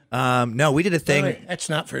 Yeah. No, we did a thing. That's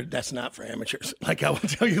not for amateurs. Like I will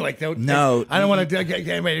tell you, like no, I don't want to get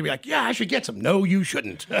anybody to be like, yeah, I should get some. No, you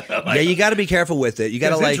shouldn't. You got to be careful with it. You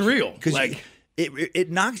got to like it's real. Like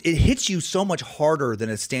it hits you so much harder than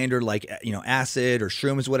a standard like acid or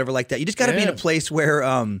shrooms or whatever like that. You just got to be in a place where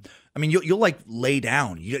you'll like lay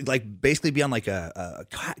down. You like basically be on like a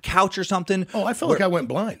couch or something. Oh, I felt like I went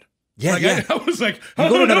blind. Yeah, I was like, I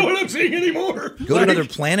don't know what I'm seeing anymore. Go to another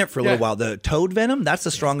planet for a little while. The toad venom, that's the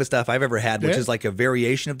strongest stuff I've ever had, which is like a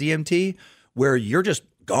variation of DMT where you're just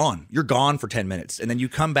gone. You're gone for 10 minutes. And then you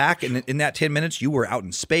come back, and in that 10 minutes, you were out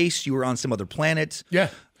in space. You were on some other planet. Yeah.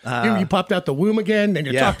 You popped out the womb again, and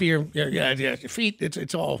you talk to your feet.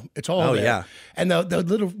 It's all there. Yeah. And the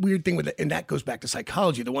little weird thing with it, and that goes back to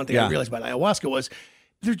psychology. The one thing I realized about ayahuasca was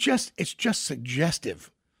it's just suggestive.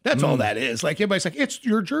 That's all that is. Like everybody's like, it's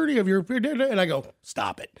your journey of your, and I go,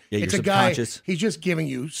 stop it. Yeah, it's a guy. He's just giving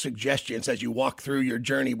you suggestions as you walk through your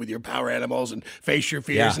journey with your power animals and face your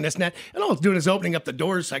fears and this and that. And all it's doing is opening up the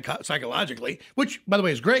doors psychologically, which by the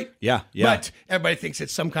way is great. Yeah. But everybody thinks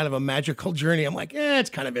it's some kind of a magical journey. I'm like, it's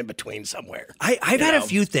kind of in between somewhere. I've had a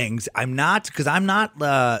few things. I'm not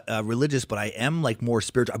religious, but I am like more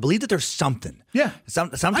spiritual. I believe that there's something. Yeah.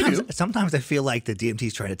 Sometimes I feel like the DMT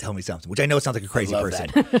is trying to tell me something, which I know sounds like a crazy person.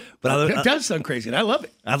 But it does sound crazy, and I love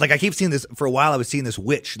it. I keep seeing this for a while. I was seeing this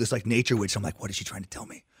witch, this like nature witch. I'm like, what is she trying to tell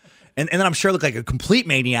me? And then I'm sure I look like a complete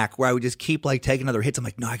maniac where I would just keep like taking other hits. I'm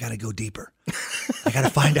like, no, I got to go deeper. I got to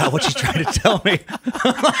find out what she's trying to tell me.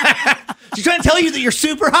 She's trying to tell you that you're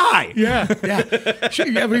super high. Yeah.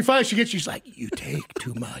 Every time she gets, she's like, you take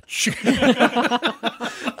too much.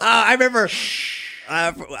 I remember.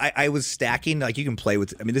 I was stacking, like you can play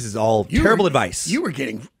with, this is all terrible advice. You were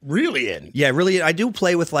getting really in. Yeah, really. I do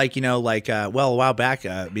play with like, a while back,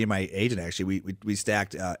 me and my agent actually, we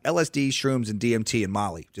stacked LSD, shrooms, and DMT and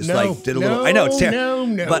Molly. Did a little, I know it's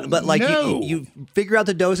terrible. But like you figure out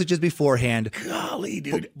the dosages beforehand. Golly,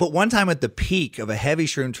 dude. But one time at the peak of a heavy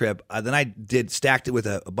shroom trip, then I stacked it with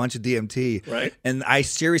a bunch of DMT. Right. And I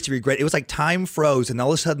seriously regret it. It was like time froze and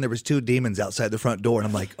all of a sudden there was 2 demons outside the front door and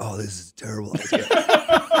I'm like, oh, this is a terrible idea.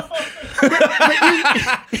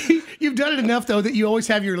 You've done it enough though that you always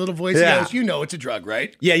have your little voice that goes, it's a drug,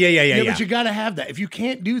 right? Yeah. But you got to have that. If you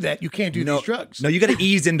can't do that, you can't do these drugs. No, you got to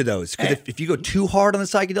ease into those because if you go too hard on the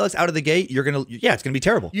psychedelics out of the gate, it's gonna be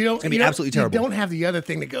terrible. It's gonna be absolutely terrible. You don't have the other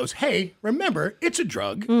thing that goes, hey, remember, it's a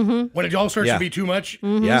drug. Mm-hmm. When it all starts to be too much,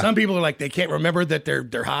 some people are like they can't remember that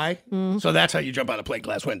they're high, so that's how you jump out a plate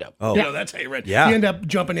glass window. Oh, that's how you read. Yeah. You end up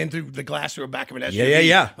jumping in through the glass through the back of an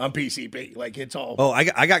SUV on PCP. Like it's all. Oh,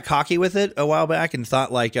 I got cocky with it a while back and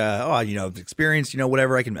thought like, experience,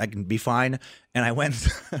 whatever, I can be fine. And I went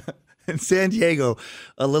in San Diego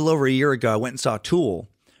a little over a year ago. I went and saw Tool,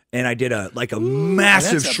 and I did a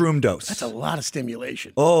massive shroom dose. That's a lot of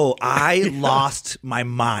stimulation. Oh, I lost my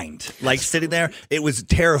mind. Like sitting there, it was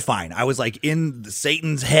terrifying. I was like in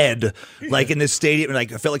Satan's head, like in this stadium, and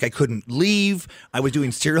like I felt like I couldn't leave. I was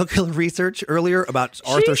doing serial killer research earlier about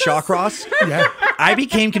Arthur Shawcross. Yeah. I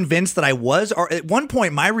became convinced that I was, or at one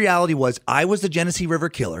point, my reality was I was the Genesee River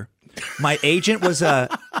Killer. My agent was an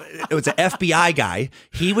FBI guy.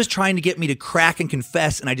 He was trying to get me to crack and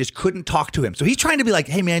confess, and I just couldn't talk to him. So he's trying to be like,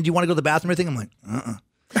 hey, man, do you want to go to the bathroom or anything? I'm like,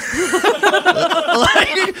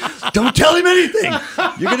 don't tell him anything.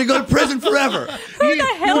 You're going to go to prison forever. Who the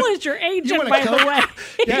hell is your agent, by the way?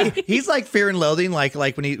 Yeah, he's like Fear and Loathing, like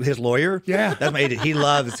when his lawyer. Yeah, that's my agent. He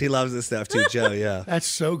loves this stuff too, Joe. Yeah, that's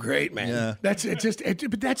so great, man. Yeah,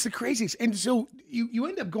 but that's the craziest. And so you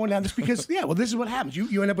end up going down this because this is what happens.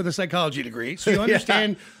 You end up with a psychology degree, so you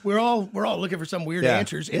understand we're all looking for some weird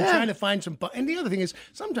answers and trying to find some. And the other thing is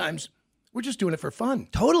sometimes we're just doing it for fun.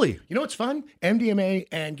 Totally. You know what's fun? MDMA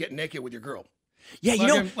and getting naked with your girl. Yeah, you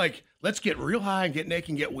know, like let's get real high and get naked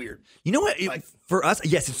and get weird. You know what? For us,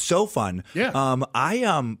 yes, it's so fun. Yeah. But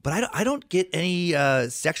I don't get any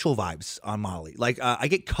sexual vibes on Molly. Like I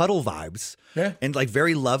get cuddle vibes. Yeah. And like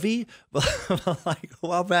very lovey. But like a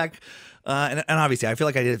while back, and obviously I feel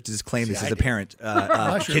like I have to disclaim this as a parent.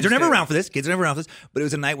 Kids are never around for this. But it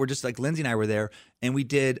was a night where just like Lindsay and I were there, and we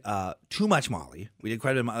did too much Molly. We did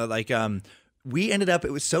quite a bit. We ended up.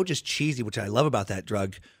 It was so just cheesy, which I love about that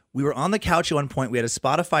drug. We were on the couch at one point. We had a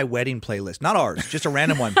Spotify wedding playlist, not ours, just a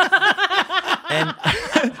random one. And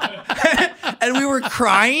and we were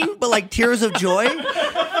crying, but like tears of joy,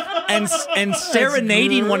 and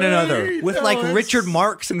serenading one another with like Richard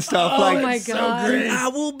Marx and stuff. Oh like, my God! So I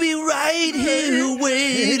will be right here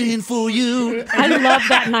waiting for you. I love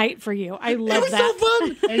that night for you. I love It was that.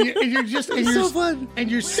 so fun. And you're just and It's you're so fun.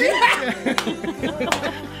 and you're serious.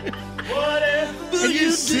 And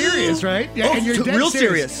you're serious, right? Yeah, Oh, and you're dead real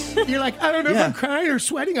serious. You're like, I don't know if I'm crying or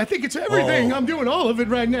sweating. I think it's everything. Oh. I'm doing all of it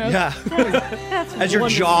right now. Yeah. As your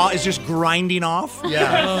jaw is just grinding off.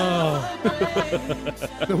 Yeah.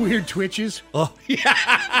 The weird twitches. Oh, yeah.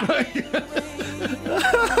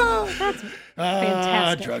 That's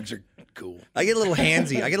fantastic. Drugs are cool. I get a little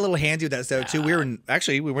handsy with that stuff too.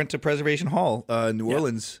 We went to Preservation Hall in New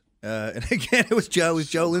Orleans, and again it was Joe,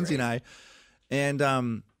 Lindsay, and I, and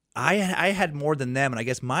I had more than them, and I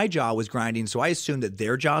guess my jaw was grinding, so I assumed that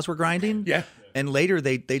their jaws were grinding. Yeah. And later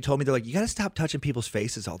they told me, they're like, you got to stop touching people's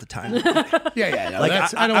faces all the time. Yeah. No, Like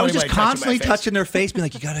I was just constantly touching their their face, being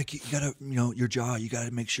like, you gotta, your jaw, you gotta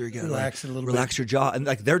make sure you gotta Relax a little relax your jaw, and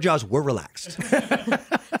like their jaws were relaxed.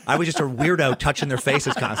 I was just a weirdo touching their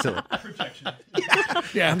faces constantly.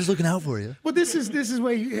 Yeah. I'm just looking out for you. Well, this is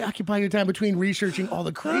where you occupy your time between researching all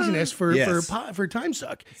the craziness for Time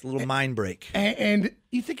Suck. It's a little mind break. And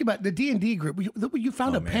you think about the D&D group. You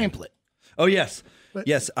found a pamphlet. Oh yes.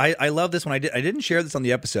 Yes, I love this one. I didn't share this on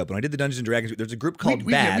the episode, but when I did the Dungeons and Dragons, there's a group called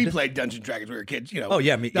Bad. We played Dungeons and Dragons when we were kids. You know. Oh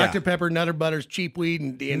yeah, Dr. Pepper, Nutter Butters, Cheap Weed,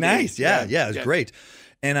 and D&D. Nice, yeah, it was great.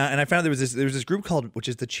 And I found there was this group called, which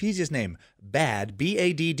is the cheesiest name, Bad,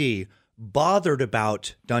 BADD, Bothered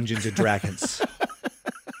About Dungeons and Dragons.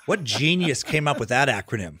 What genius came up with that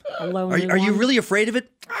acronym? Are you really afraid of it?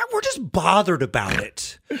 We're just bothered about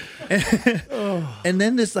it. And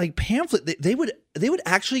then this like pamphlet, they would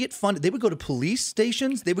actually get funded. They would go to police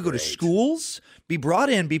stations. They would go to schools, be brought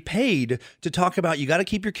in, be paid to talk about, you got to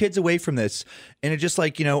keep your kids away from this. And it's just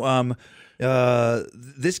like,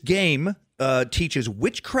 this game teaches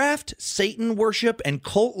witchcraft, Satan worship, and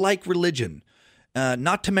cult-like religion.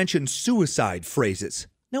 Not to mention suicide phrases.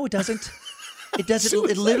 No, it doesn't. It doesn't.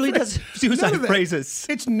 It literally does suicide phrases.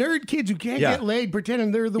 It's nerd kids who can't get laid,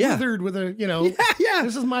 pretending they're the withered with a, Yeah.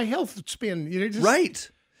 This is my health spin. Right.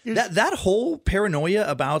 That whole paranoia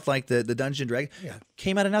about like the Dungeon Dragon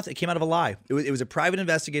came out of nothing. It came out of a lie. It was a private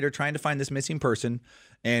investigator trying to find this missing person,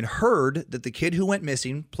 and heard that the kid who went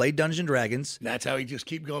missing played Dungeons and Dragons. That's how he just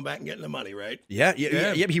keep going back and getting the money, right? Yeah.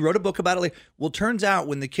 He wrote a book about it. Well, turns out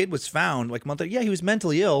when the kid was found, like a month later, he was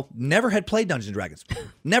mentally ill. Never had played Dungeons and Dragons.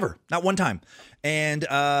 Never, not one time. And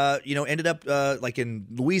ended up like in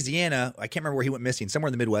Louisiana. I can't remember where he went missing, somewhere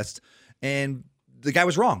in the Midwest. And the guy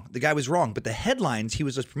was wrong. But the headlines he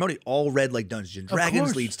was just promoting all read like Dungeons and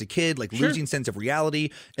Dragons leads to kid, like losing sense of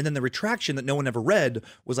reality. And then the retraction that no one ever read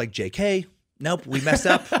was like, JK, nope, we messed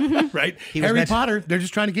up. Right. Harry Potter, they're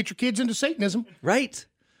just trying to get your kids into Satanism. Right.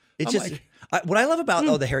 It's what I love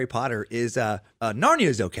about the Harry Potter is Narnia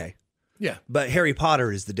is okay. Yeah. But Harry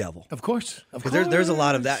Potter is the devil. Of course. Because there's a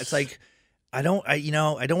lot of that. It's like, I don't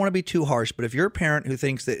want to be too harsh, but if you're a parent who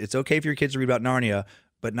thinks that it's okay for your kids to read about Narnia,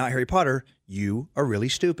 but not Harry Potter, you are really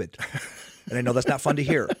stupid. And I know that's not fun to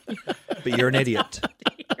hear, but you're an idiot.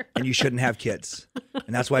 And you shouldn't have kids.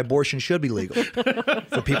 And that's why abortion should be legal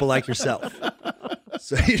for people like yourself.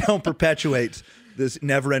 So you don't perpetuate this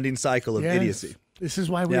never-ending cycle of idiocy. This is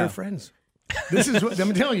why we are friends. This is what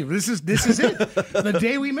I'm telling you. This is it. The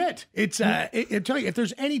day we met. It's I'm telling you, if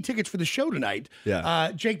there's any tickets for the show tonight,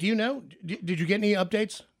 Jake, do you know? Did you get any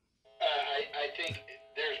updates? I think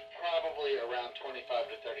there's probably around 25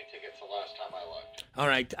 to 30 tickets the last time I looked. All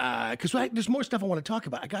right, because there's more stuff I want to talk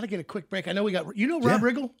about. I got to get a quick break. I know we got, Rob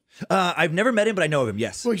Riggle? I've never met him, but I know of him,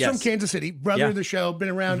 yes. Well, he's from Kansas City, brother of the show, been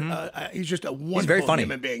around. He's just a wonderful he's very funny.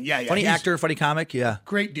 human being. Yeah. Funny actor, funny comic, yeah.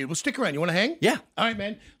 Great dude. Well, stick around. You want to hang? Yeah. All right,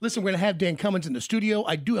 man. Listen, we're going to have Dan Cummins in the studio.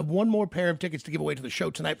 I do have one more pair of tickets to give away to the show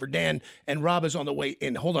tonight for Dan, and Rob is on the way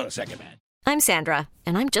in. Hold on a second, man. I'm Sandra,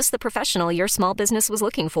 and I'm just the professional your small business was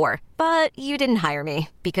looking for. But you didn't hire me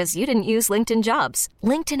because you didn't use LinkedIn Jobs.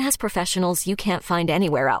 LinkedIn has professionals you can't find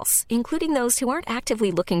anywhere else, including those who aren't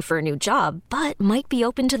actively looking for a new job, but might be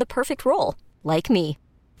open to the perfect role, like me.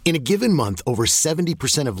 In a given month, over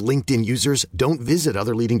 70% of LinkedIn users don't visit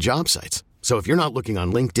other leading job sites. So if you're not looking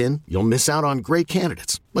on LinkedIn, you'll miss out on great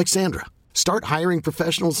candidates like Sandra. Start hiring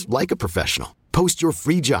professionals like a professional. Post your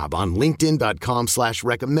free job on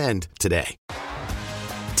linkedin.com/recommend today.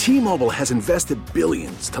 T-Mobile has invested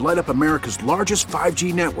billions to light up America's largest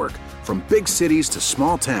 5G network, from big cities to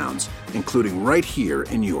small towns, including right here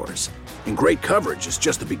in yours. And great coverage is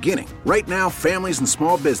just the beginning. Right now, families and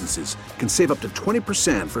small businesses can save up to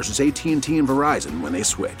 20% versus AT&T and Verizon when they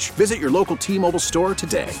switch. Visit your local T-Mobile store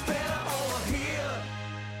today.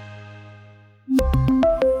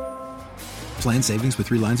 Plan savings with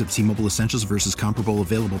 3 lines of T-Mobile Essentials versus comparable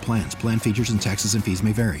available plans. Plan features and taxes and fees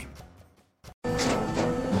may vary.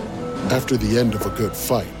 After the end of a good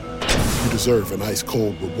fight, you deserve an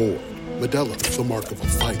ice-cold reward. Modelo is the mark of a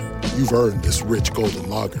fighter. You've earned this rich golden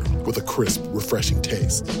lager with a crisp, refreshing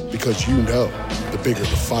taste. Because you know, the bigger the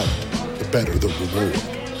fight, the better the reward.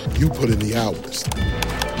 You put in the hours,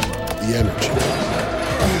 the energy,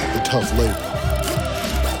 the tough labor.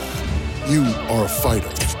 You are a fighter,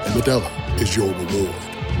 and Modelo is your reward.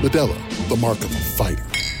 Modelo, the mark of a fighter.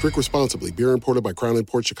 Drink responsibly. Beer imported by Crown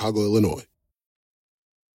Imports, Chicago, Illinois.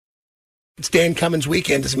 It's Dan Cummins'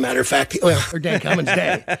 weekend, as a matter of fact. Or Dan Cummins'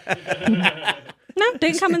 day. No,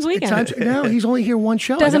 Dan Cummins' weekend. No, he's only here one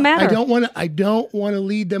show. Doesn't matter. I don't want to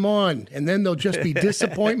lead them on, and then there'll just be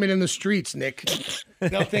disappointment in the streets, Nick.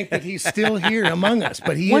 They'll think that he's still here among us,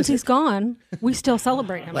 but once he's gone, we still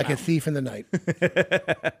celebrate him. Like a thief in the night.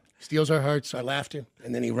 Steals our hearts, our laughter,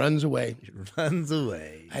 and then he runs away. And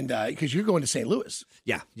because you're going to St. Louis.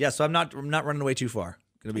 Yeah. So I'm not running away too far.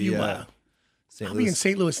 Gonna be I'll be in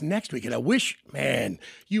St. Louis next week, and I wish, man,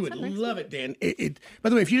 you would love it, Dan. By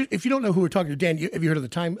the way, if you don't know who we're talking to, Dan, have you heard of the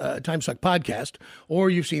Time Suck podcast, or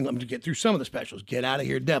you've seen them to get through some of the specials? Get Out of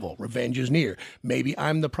Here, Devil, Revenge is Near, Maybe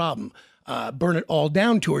I'm the Problem, Burn It All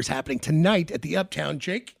Down tours happening tonight at the Uptown.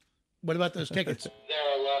 Jake, what about those tickets? There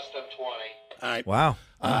are less than 20. All right. Wow.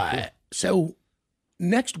 So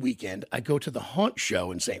next weekend, I go to the Haunt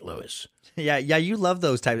Show in St. Louis. Yeah, you love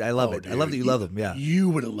those types. I love it. Dude, I love that you love them. Yeah, you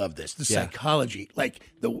would have loved this. The psychology,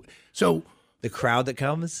 the crowd that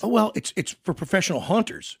comes. Oh well, it's for professional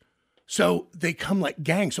haunters, so they come like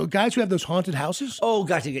gangs. So guys who have those haunted houses. Oh,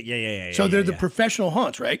 gotcha. Yeah. So they're the professional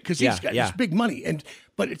haunts, right? Because these guys, it's big money,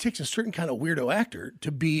 but it takes a certain kind of weirdo actor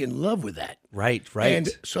to be in love with that. Right. And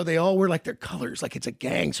so they all wear like their colors, like it's a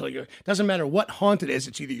gang. So it doesn't matter what haunt it is.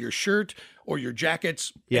 It's either your shirt or your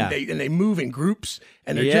jackets. Yeah. And they move in groups,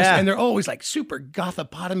 and they're always like super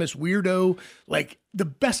gothopotamus weirdo, like the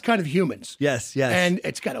best kind of humans. Yes. And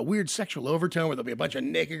it's got a weird sexual overtone where there'll be a bunch of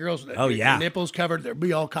naked girls with their nipples covered. They'll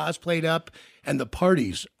be all cosplayed up, and the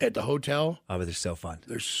parties at the hotel. Oh, but they're so fun.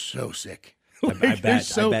 They're so sick. I bet.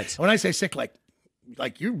 When I say sick, like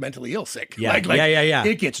you're mentally ill sick. Yeah. Yeah.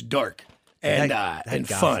 It gets dark and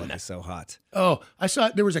fun. Is so hot. Oh, I saw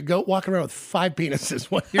there was a goat walking around with 5 penises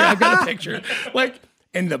one year. I've got a picture.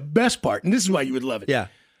 And the best part, and this is why you would love it. Yeah.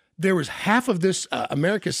 There was half of this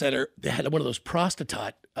America Center. They had one of those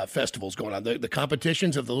prostitute festivals going on. The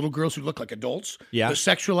competitions of the little girls who look like adults. Yeah. The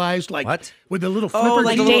sexualized, what? With the little flipper.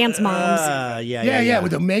 Like dance moms. Yeah.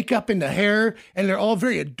 With the makeup and the hair. And they're all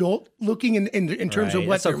very adult looking in terms of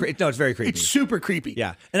what no, it's very creepy. It's super creepy.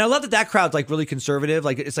 Yeah. And I love that crowd's like really conservative.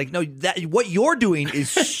 Like it's like, no, what you're doing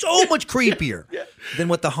is so much creepier than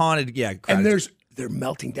what the haunted crowd and they're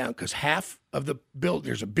melting down because half of the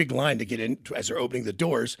there's a big line to get in as they're opening the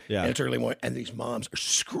doors. Yeah. And it's early morning, and these moms are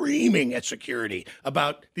screaming at security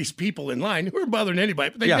about these people in line who are bothering anybody,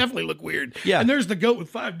 but they definitely look weird. Yeah. And there's the goat with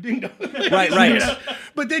 5 ding-dongs. Right.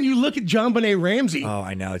 But then you look at JonBenet Ramsey. Oh,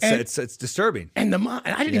 I know. It's disturbing. And the mom,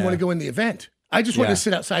 and I didn't even want to go in the event. I just wanted to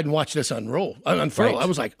sit outside and watch this unfurl. Right. I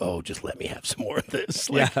was like, oh, just let me have some more of this.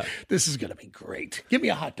 This is going to be great. Give me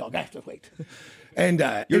a hot dog. I have to wait. And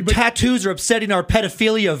your tattoos are upsetting our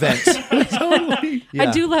pedophilia event. Totally. Yeah.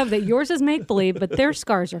 I do love that yours is make believe, but their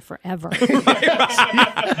scars are forever.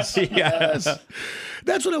 Yes.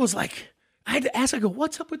 That's what I was like. I had to ask. I go,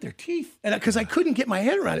 what's up with their teeth? And because I couldn't get my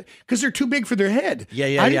head around it because they're too big for their head.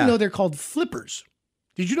 Yeah. I didn't know they're called flippers.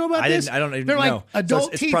 Did you know about this? I don't even know. They're like adult so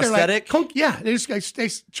it's teeth. prosthetic? They're like, they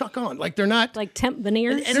chuck on. Like they're not like temp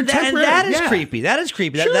veneers. And that is creepy. That is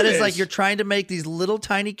creepy. Sure that is like you're trying to make these little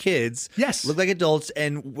tiny kids look like adults,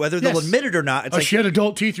 and whether they'll admit it or not, it's like she had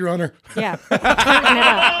adult teeth, Your Honor. Yeah.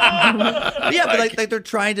 Yeah, but like they're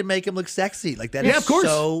trying to make them look sexy. Like that is of course.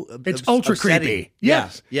 so it's ultra upsetting. creepy.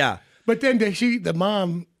 Yes. Yeah. But then the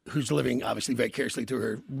mom who's living obviously vicariously through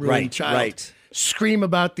her ruined child. Scream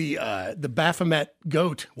about the Baphomet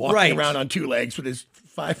goat walking around on 2 legs with his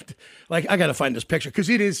 5. Like, I got to find this picture because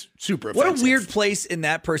it is super offensive. What a weird place in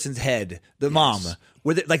that person's head, the mom,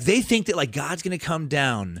 where they think that like God's gonna come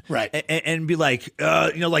down, right, and be like,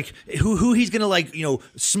 like who he's gonna like,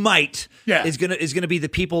 smite, is gonna be the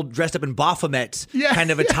people dressed up in Baphomet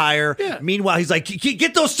kind of attire. Yeah. Meanwhile, he's like,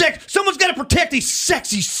 get those someone's got to protect these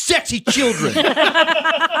sexy children. we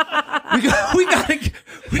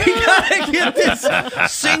gotta get this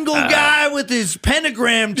single guy with his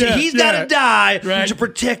pentagram. He's gotta die to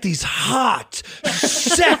protect these hot,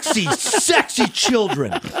 sexy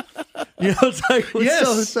children. It's like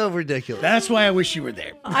so ridiculous. That's why I wish you were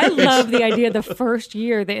there. I love the idea the first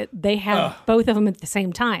year that they had both of them at the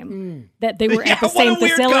same time, that they were at the same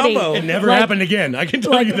facility. It never happened again. I can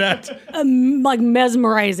tell you that. Like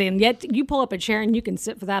mesmerizing. Yet you pull up a chair and you can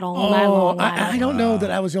sit for that all night long. I don't know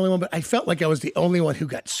that I was the only one, but I felt like I was the only one who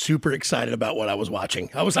got super excited about what I was watching.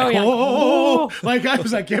 I was like, like I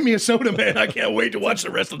was like, give me a soda, man. I can't wait to watch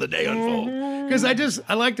the rest of the day unfold. Because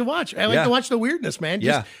I like to watch. I like to watch the weirdness, man.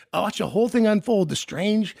 I watch the whole thing unfold, the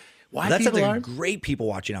strange. Why that's people a great people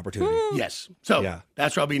watching opportunity. Yes. So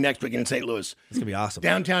that's where I'll be next weekend in St. Louis. It's gonna be awesome.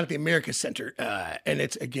 Downtown at the America Center, and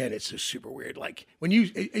it's just super weird. Like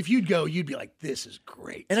if you'd go, you'd be like, this is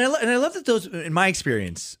great. And I love that those, in my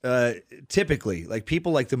experience, typically like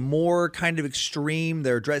people like the more kind of extreme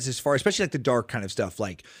their dress as far, especially like the dark kind of stuff,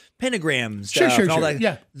 like pentagrams, stuff, and all that.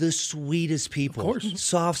 Yeah, the sweetest people, of course,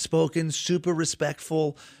 soft spoken, super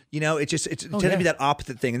respectful. It tends to be that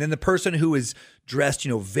opposite thing. And then the person who is dressed,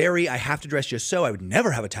 very, I have to dress just so. I would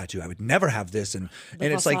never have a tattoo. I would never have this. And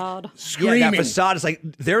it's like, screaming. That facade is like,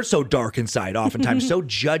 they're so dark inside oftentimes, so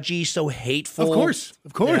judgy, so hateful. Of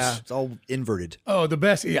course. Yeah, it's all inverted. Oh, the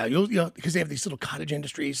best. Yeah, because they have these little cottage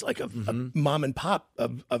industries, like of mom and pop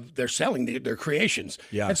of they're selling their creations.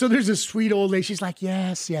 Yeah. And so there's this sweet old lady. She's like,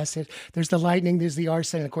 yes. There's the lightning, there's the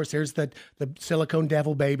arson, and of course there's the silicone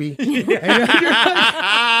devil baby.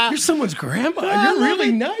 You're someone's grandma. You're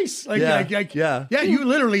really nice. You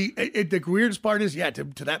literally. The weirdest part is,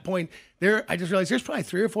 to that point, I just realized there's probably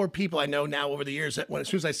 3 or 4 people I know now over the years that as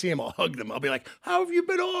soon as I see them, I'll hug them. I'll be like, "How have you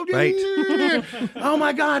been all day? Right. Oh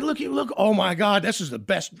my God, look! Oh my God, this is the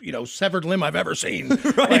best severed limb I've ever seen."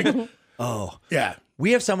 Right.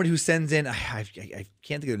 We have somebody who sends in, I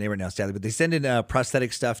can't think of the name right now, sadly, but they send in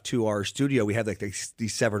prosthetic stuff to our studio. We have like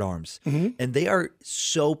these severed arms, and they are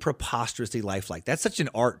so preposterously lifelike. That's such an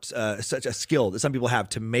art, such a skill that some people have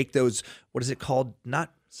to make those, what is it called?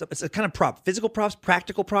 It's a kind of prop, physical props,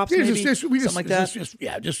 practical props, maybe? Something like that? Just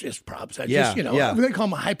props. They call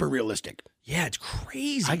them hyper realistic. Yeah, it's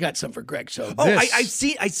crazy. I got some for Greg. So I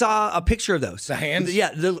saw a picture of those. The hands? Yeah,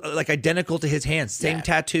 they're like identical to his hands. Same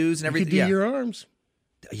tattoos and everything. You could do your arms.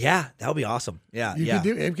 Yeah, that would be awesome. Yeah,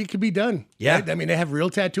 it could be done. Yeah, right? I mean, they have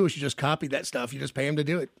real tattooists. You just copy that stuff. You just pay them to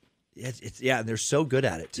do it. And they're so good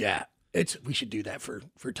at it. Yeah, we should do that for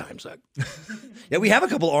Time Suck. Yeah, we have a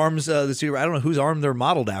couple arms this year. I don't know whose arm they're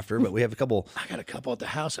modeled after, but we have a couple. I got a couple at the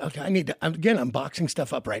house. Okay, I need to. I'm boxing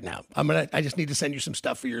stuff up right now. I just need to send you some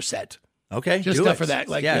stuff for your set. Okay, just stuff for that.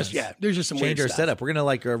 There's just some change weird our stuff. setup. We're gonna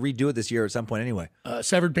redo it this year at some point anyway.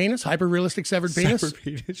 Severed penis, hyper realistic severed penis. Severed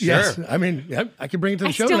penis, sure. Yes, I mean, I can bring it to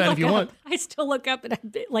the show tonight if you want. I still look up and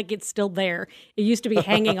it's still there. It used to be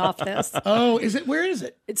hanging off this. Oh, is it? Where is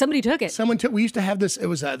it? Somebody took it. Someone took. We used to have this. It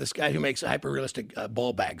was this guy who makes hyper realistic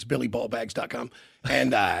ball bags, BillyBallbags.com,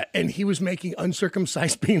 and he was making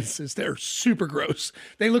uncircumcised penises. They're super gross.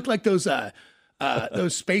 They look like those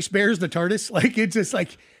space bears, the TARDIS. Like it's just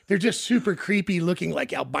like. They're just super creepy looking,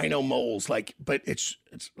 like albino moles, but it's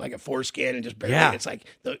like a foreskin and just barely. Yeah. It's like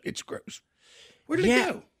it's gross. Where did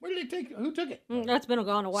it go? Where did it take? Who took it? That's been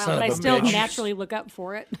gone a while, but I still naturally look up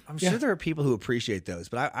for it. I'm sure there are people who appreciate those,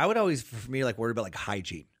 but I would always, for me, like worry about like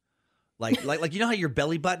hygiene. Like you know how your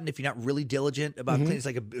belly button, if you're not really diligent about cleaning, it's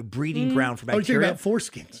like a breeding ground for bacteria. Oh, you're talking about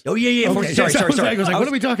foreskins. Oh yeah. Okay. Sorry. I was like, what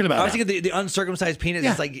are we talking about? I was thinking the uncircumcised penis.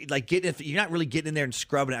 It's like getting if you're not really getting in there and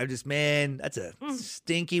scrubbing it. That's a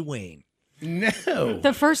stinky wing. No.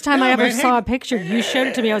 The first time I ever saw a picture, you showed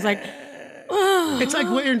it to me. I was like, it's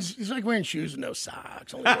like wearing shoes with no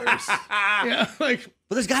socks. Only worse.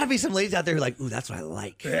 But there's got to be some ladies out there who are like, ooh, that's what I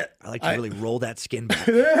like. I like to really roll that skin back.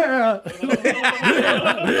 I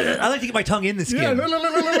like to get my tongue in the skin. Yeah, no.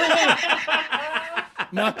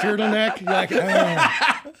 Mock turtleneck.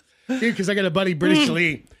 Dude, because I got a buddy, British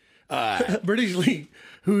Lee,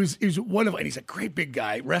 who's one of, and he's a great big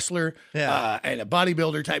guy, wrestler, and a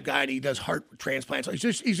bodybuilder type guy, and he does heart transplants. So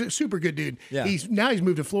he's a super good dude. Yeah. He's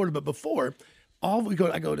moved to Florida, but before,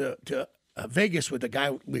 I go to Vegas with a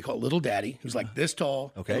guy we call Little Daddy, who's like this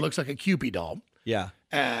tall. Okay, looks like a Cupid doll. Yeah.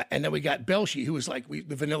 And then we got Belshi, who was like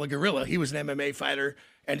the Vanilla Gorilla. He was an MMA fighter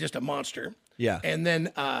and just a monster. Yeah. And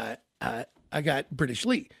then I got British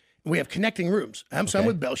Lee. We have connecting rooms. So I'm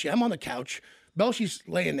with Belshi. I'm on the couch. Belshy's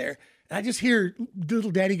laying there, and I just hear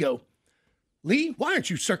little daddy go, Lee, why aren't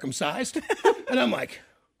you circumcised? And I'm like,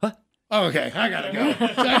 huh? Oh, okay, I gotta go.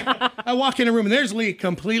 So I walk in the room, and there's Lee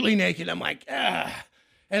completely naked. I'm like, ah.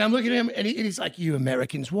 And I'm looking at him, and he's like, you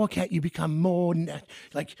Americans, why can't you become more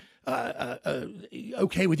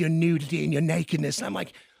okay with your nudity and your nakedness? And I'm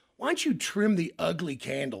like, why don't you trim the ugly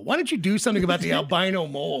candle? Why don't you do something about the albino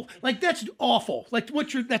mole? Like, that's awful. Like,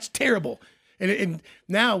 that's terrible. And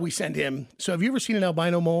now we send him. So have you ever seen an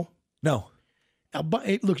albino mole? No.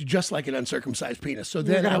 It looks just like an uncircumcised penis. So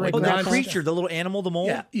then I would that creature, the little animal, the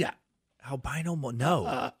mole? Yeah. Albino mole?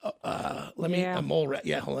 No. A mole rat.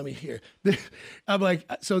 Yeah, let me hear. I'm like,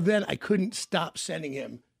 so then I couldn't stop sending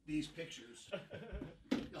him these pictures.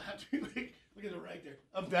 You'll have to look at it right there.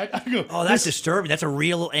 Of that, I go, oh, that's disturbing. That's a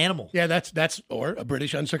real animal. Yeah, that's or a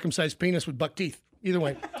British uncircumcised penis with buck teeth. Either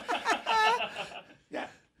way. Yeah.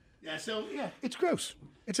 So it's gross.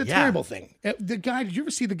 It's a terrible thing. The guy. Did you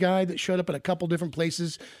ever see the guy that showed up at a couple different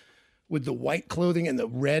places with the white clothing and the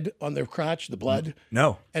red on their crotch, the blood?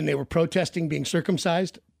 No. And they were protesting being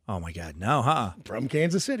circumcised? Oh my God, no, huh? From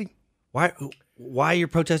Kansas City. Why you're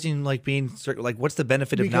protesting being what's the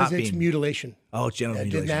benefit of not being? Because it's mutilation. Oh, it's genital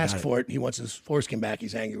mutilation. Didn't ask for it. He wants his foreskin back.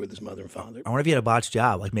 He's angry with his mother and father. I wonder if he had a botched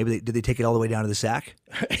job. Like maybe did they take it all the way down to the sack?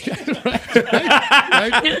 right?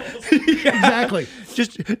 Exactly.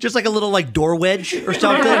 Just like a little door wedge or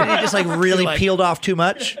something. And it just really peeled off too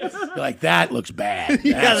much. Like that looks bad.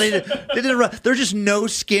 Yeah, they didn't. There's just no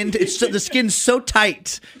skin. The skin's so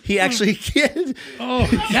tight. He actually can't. Oh,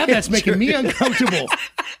 now that's making me uncomfortable.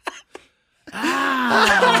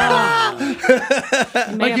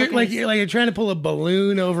 Like you're trying to pull a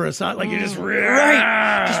balloon over a sock. Like you're just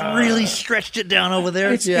really stretched it down over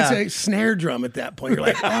there. It's a snare drum at that point. You're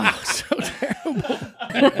like, oh, so terrible.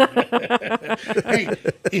 Hey,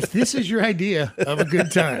 if this is your idea of a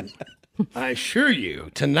good time, I assure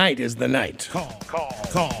you, tonight is the night. Call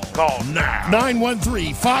now.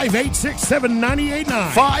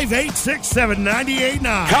 913-586-7989.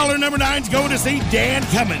 586-7989. Caller number 9's going to see Dan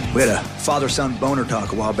Cummins. We had a father-son boner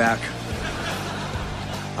talk a while back.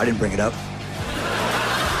 I didn't bring it up.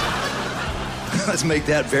 Let's make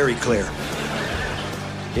that very clear.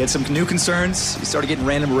 He had some new concerns. He started getting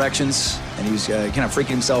random erections, and he was kind of freaking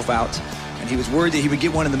himself out. And he was worried that he would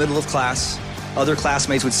get one in the middle of class. Other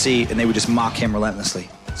classmates would see, and they would just mock him relentlessly.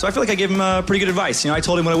 So I feel like I gave him pretty good advice. I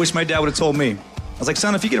told him what I wish my dad would have told me. I was like,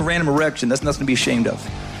 son, if you get a random erection, that's nothing to be ashamed of.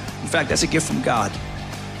 In fact, that's a gift from God.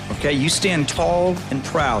 Okay? You stand tall and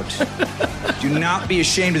proud. Do not be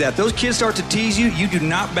ashamed of that. Those kids start to tease you, you do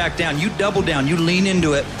not back down. You double down. You lean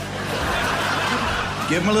into it.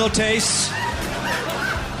 Give them a little taste.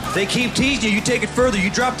 If they keep teasing you, you take it further. You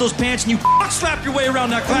drop those pants and you slap your way around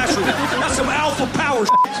that classroom. That's some alpha power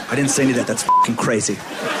I didn't say any of that. That's fucking crazy.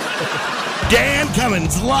 Dan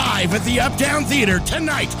Cummins live at the Uptown Theater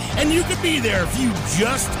tonight, and you can be there if you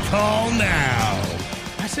just call now.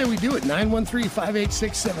 I say we do it.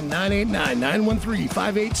 913-586-7989.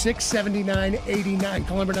 913-586-7989.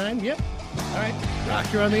 Call number 9. Yep. All right.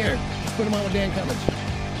 Rock, you're on the air. Let's put him on with Dan Cummins.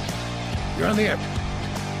 You're on the air.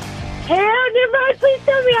 Hail Nimrod, please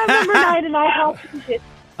tell me I'm number 9 and I help you.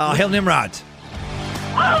 Oh, Hail Nimrod.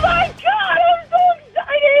 Oh my God, I'm so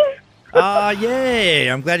excited.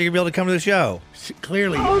 Yay. I'm glad you're going to be able to come to the show.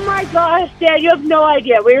 Clearly. Oh my gosh, Dan, you have no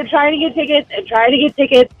idea. We were trying to get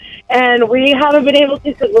tickets, and we haven't been able to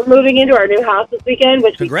because we're moving into our new house this weekend,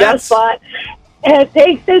 which Congrats. we just bought. And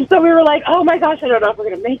thanks, and so we were like, oh my gosh, I don't know if we're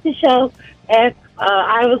going to make the show. And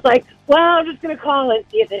I was like, well, I'm just going to call and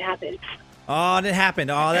see if it happens. Oh, and it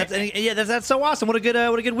happened. Oh, that's so awesome. What a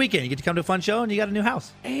good weekend. You get to come to a fun show, and you got a new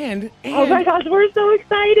house. And oh my gosh, we're so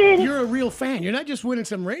excited. You're a real fan. You're not just winning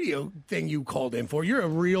some radio thing you called in for. You're a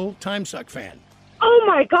real Time Suck fan. Oh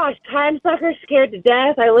my gosh, Time Sucker Scared to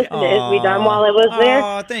Death. I listened to Is We Done while I was there.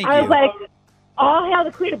 Oh, thank I was you. like, oh, hell,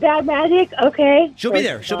 the Queen of Bad Magic. Okay. She'll be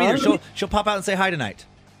there. She'll pop out and say hi tonight.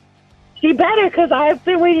 She better, because I've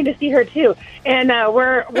been waiting to see her too, and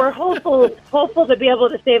we're hopeful to be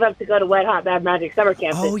able to save up to go to Wet Hot Bad Magic Summer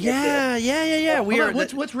Camp. Oh yeah.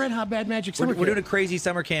 What's Red Hot Bad Magic Summer Camp? We're doing a crazy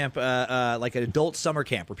summer camp, like an adult summer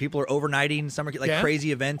camp where people are overnighting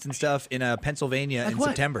crazy events and stuff in Pennsylvania in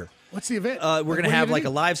September. What's the event? We're gonna have a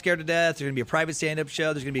live Scared to Death. There's gonna be a private stand-up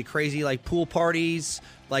show. There's gonna be crazy pool parties.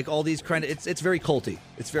 All these kind of, it's very culty.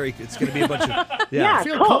 It's going to be a bunch of, yeah. I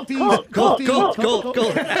feel Cult.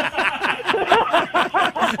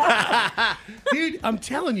 Dude, I'm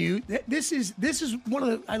telling you, this is one of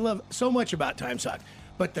the, I love so much about Time Suck.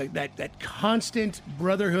 But that constant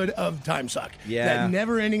brotherhood of Time Suck. Yeah. That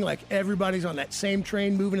never ending, everybody's on that same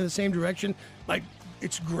train moving in the same direction.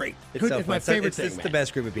 It's great. It's so It's my fun. favorite It's thing. the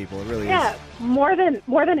best group of people. It really Yeah, is. more than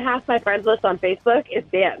half my friends list on Facebook is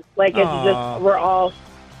dance. Like it's Aw. just we're all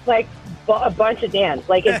like a bunch of dance.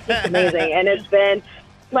 Like it's just amazing, and it's been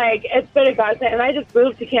a godsend. And I just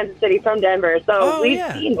moved to Kansas City from Denver, so we've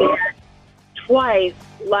seen Dan twice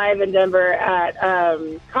live in Denver at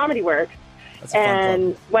Comedy Works. That's a fun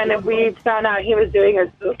And when we found out he was doing a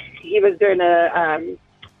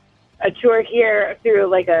tour here through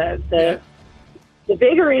like the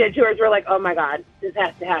big arena tours, we're like, oh my God, this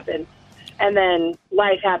has to happen. And then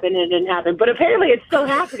life happened and it didn't happen. But apparently it's still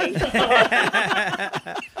happening.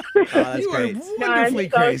 That's You great. are wonderfully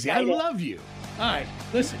so crazy. I excited. love you. All right,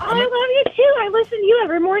 listen. I love you too. I listen to you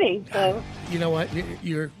every morning. So You know what?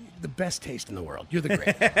 You're the best taste in the world. You're the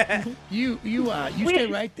greatest. you stay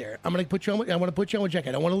right there. I'm gonna put you on. I want to put you on with Jack.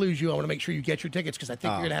 I don't want to lose you. I want to make sure you get your tickets because I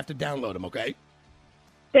think you're gonna have to download them. Okay.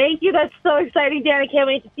 thank you. That's so exciting, Dan. I can't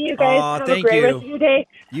wait to see you guys. Aw, Have thank a great you. rest of your day.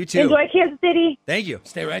 You too. Enjoy Kansas City. Thank you.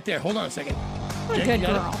 Stay right there. Hold on a second. What a Jake, good you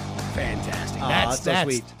got it? girl. Fantastic. Aw, That's so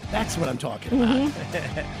sweet. That's what I'm talking about.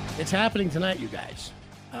 It's happening tonight, you guys.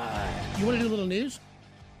 You want to do a little news?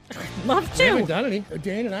 Love We haven't to. done any.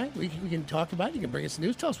 Dan and I, we can talk about it. You can bring us the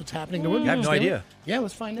news. Tell us what's happening. I have no idea. Yeah,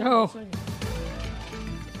 let's find out. Oh. We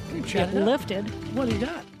can Get chat it up. lifted. What do you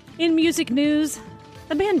got? In music news,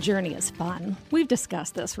 the band Journey is fun. We've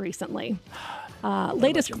discussed this recently.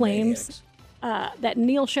 Latest claims that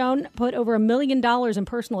Neil Schon put over $1 million in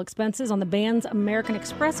personal expenses on the band's American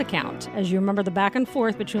Express account. As you remember the back and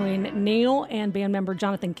forth between Neil and band member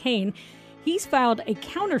Jonathan Cain, he's filed a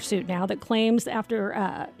countersuit now that claims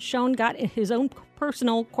after Schon got his own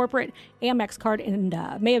personal corporate Amex card in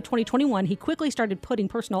May of 2021, he quickly started putting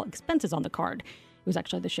personal expenses on the card. It was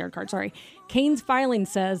actually the shared card, sorry. Cain's filing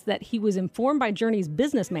says that he was informed by Journey's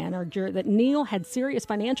business manager that Neil had serious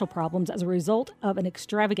financial problems as a result of an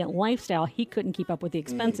extravagant lifestyle. He couldn't keep up with the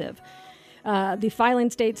expensive. The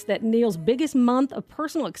filing states that Neil's biggest month of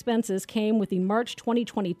personal expenses came with the March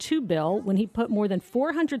 2022 bill when he put more than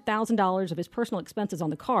 $400,000 of his personal expenses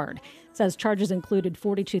on the card. It says charges included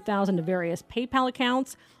 $42,000 to various PayPal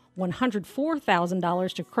accounts,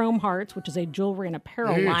 $104,000 to Chrome Hearts, which is a jewelry and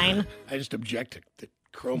apparel line. I just object to the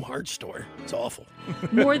Chrome Heart store. It's awful.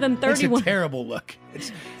 More than It's 31 a terrible look.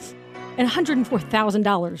 It's and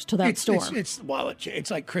 $104,000 to that store. It's wallet.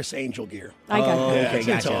 It's like Chris Angel gear. I got that. Yeah, Okay, it's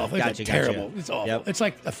gotcha. awful. It's Gotcha, terrible. gotcha. It's awful. Yep. It's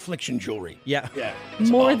like affliction jewelry. Yeah. Yeah. It's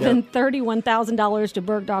More awful. than $31,000 to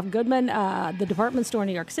Bergdorf Goodman, the department store in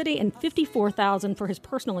New York City, and $54,000 for his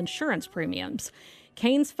personal insurance premiums.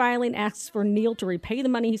 Cain's filing asks for Neil to repay the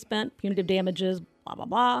money he spent, punitive damages, blah,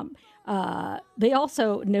 blah, blah. They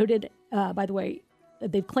also noted, by the way,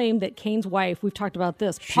 they've claimed that Cain's wife, we've talked about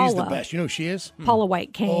this, She's Paula. the best. You know who she is? Paula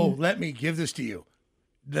White Cain. Oh, let me give this to you.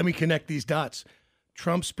 Let me connect these dots.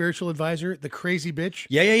 Trump's spiritual advisor, the crazy bitch.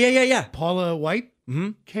 Yeah. Paula White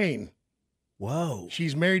Cain. Whoa.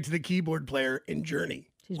 She's married to the keyboard player in Journey.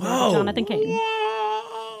 She's married to Jonathan Cain.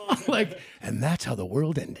 And that's how the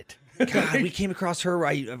world ended. God, we came across her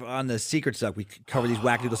on the secret stuff. We cover these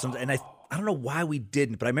wacky little something, and I don't know why we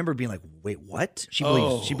didn't, but I remember being like, "Wait, what? She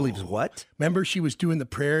believes what?" Remember, she was doing the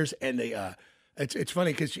prayers, and they. It's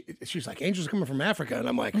funny because she's like, "Angels coming from Africa," and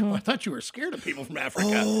I'm like, I thought you were scared of people from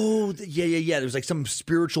Africa. Oh, yeah. There was like some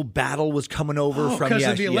spiritual battle was coming over from because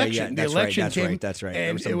of the election. That's the election right. came, That's right. And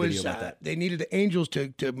There was some it was video about that. they needed the angels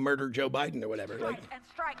to murder Joe Biden or whatever. Like, And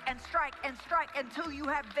strike and strike and strike until you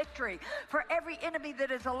have victory. For every enemy that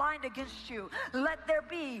is aligned against you, let there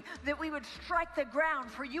be that we would strike the ground,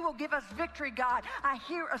 for you will give us victory, God. I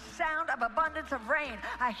hear a sound of abundance of rain.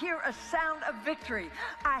 I hear a sound of victory.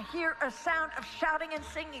 I hear a sound of shouting and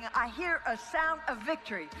singing. I hear a sound of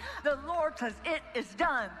victory. The Lord says it is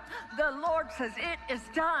done. The Lord says it is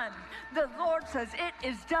done. The Lord says it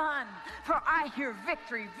is done. For I hear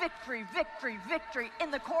victory, victory, victory, victory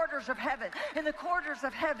in the corridors of heaven. In the corridors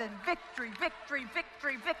of heaven, victory, victory,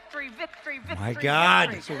 victory, victory, victory, victory. My God.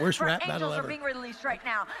 victory. It's the worst For rap battle angels ever. are being released right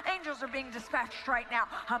now. Angels are being dispatched right now.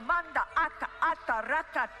 Hamanda aka ata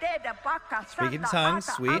raka teda baka Speak in sanda tongues,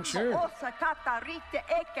 ata sweet. ata Sure. osa kata rite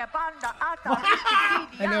eke banda ata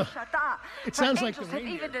rite I know. shata. It For sounds like angels the have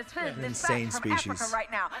even reindeer. dispatched Insane from species. Africa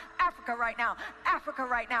right now. Africa right now. Africa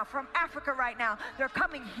right now. From Africa right now. They're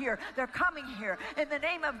coming here. They're coming here. In the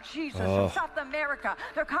name of Jesus. Oh. From South America.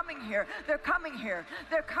 They're coming here. They're coming here.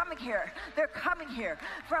 They're coming here. They're coming here.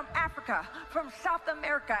 From Africa. From South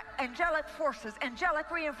America. Angelic forces. Angelic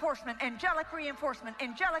reinforcement. Angelic reinforcement.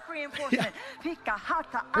 Angelic reinforcement. Pika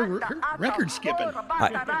hata Her ata ata record skipping. ora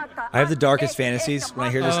bata rata I have the darkest fantasies when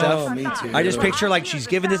I hear this Oh, stuff. me too. I just picture like she's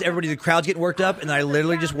giving this, everybody, the crowd's getting worked up, and then I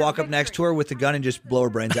literally just walk up next to her with the gun and just blow her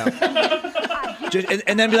brains out.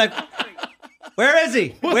 And then be like, Where is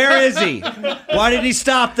he? Where is he? Why did he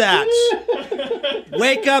stop that?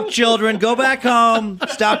 Wake up, children. Go back home.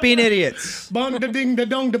 Stop being idiots. Bong da ding da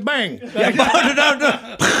dong da bang. Yeah, bong da dong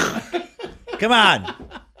da. Come on.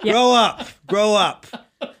 Grow up. Grow up.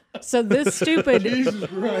 So this stupid, Jesus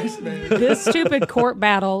Christ, man. this stupid court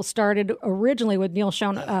battle started originally with Neil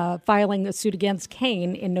Schon filing the suit against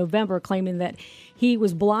Kane in November, claiming that he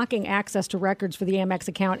was blocking access to records for the Amex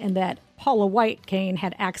account and that Paula White Kane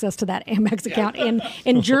had access to that Amex account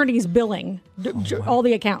in Journey's billing, all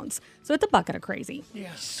the accounts. So it's a bucket of crazy.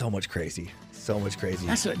 Yeah. So much crazy. So much crazy.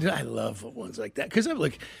 I love ones like that because I'm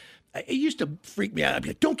like, it used to freak me out. I'd be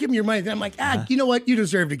like, don't give him your money. Then I'm like, you know what? You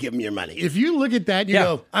deserve to give him your money. If you look at that and you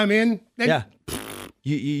go, I'm in. Then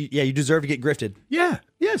You deserve to get grifted. Yeah.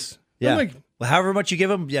 Yes. Yeah. I'm like, well, however much you give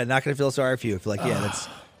them, not going to feel sorry for you. If you're like, that's...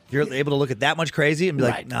 You're able to look at that much crazy and be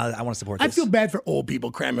like, no, I want to support this. I feel bad for old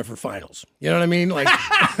people cramming for finals. You know what I mean? Like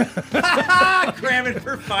cramming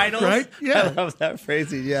for finals. Right? Yeah. I love that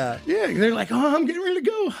phrasing. Yeah. Yeah. They're like, oh, I'm getting ready to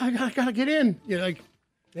go. I gotta get in. You're like,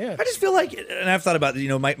 yeah. I just feel like, and I've thought about,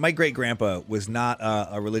 my great grandpa was not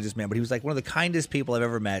a religious man, but he was like one of the kindest people I've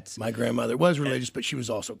ever met. My grandmother was religious, but she was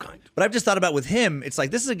also kind. But I've just thought about with him, it's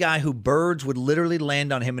like this is a guy who birds would literally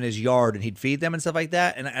land on him in his yard and he'd feed them and stuff like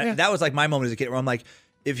that. And that was like my moment as a kid where I'm like,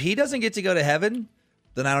 if he doesn't get to go to heaven,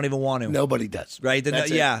 then I don't even want him. Nobody does. Right? Then,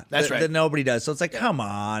 That's right. Then nobody does. So it's like, come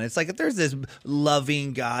on. It's like if there's this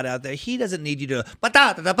loving God out there, he doesn't need you to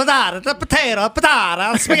potato,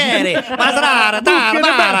 spaghetti,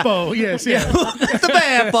 Yes, yeah. The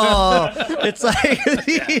bambo. It's like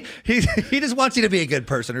he just wants you to be a good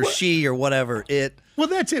person, or she, or whatever. Well,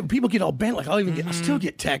 that's it. People get all bent. Like I'll still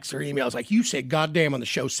get texts or emails like, you said goddamn on the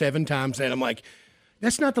show 7 times, and I'm like,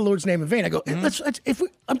 that's not the Lord's name in vain. I go, I'm just going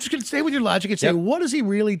to stay with your logic and say, what is he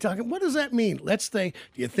really talking? What does that mean? Let's say,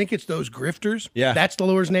 do you think it's those grifters? Yeah. That's the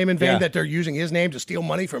Lord's name in vain, that they're using his name to steal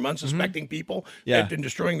money from unsuspecting people and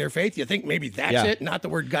destroying their faith? You think maybe that's it? Not the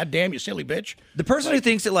word goddamn, you silly bitch? The person who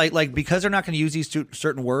thinks that like because they're not going to use these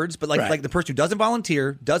certain words, but like the person who doesn't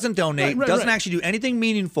volunteer, doesn't donate, doesn't actually do anything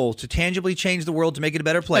meaningful to tangibly change the world to make it a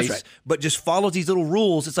better place, but just follows these little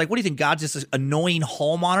rules. It's like, what do you think? God's just an annoying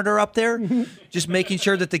hall monitor up there, just making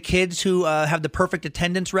sure that the kids who have the perfect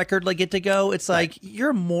attendance record get to go. It's like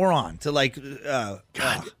you're a moron to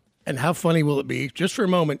God. And how funny will it be, just for a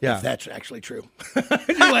moment, if that's actually true?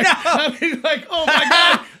 You're like, oh my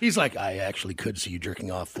God. He's like, I actually could see you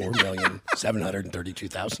jerking off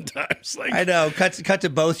 4,732,000 times. Like, I know. Cut to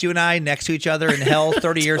both you and I next to each other in hell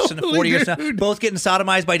 30 years, 40 years now, both getting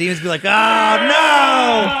sodomized by demons. Be like, oh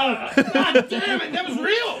no! God damn it, that was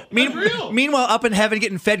real. Meanwhile, up in heaven,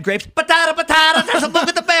 getting fed grapes. Patata, patata. There's a look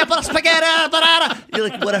at the bambo, spaghetti, patata. You're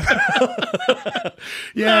like, whatever.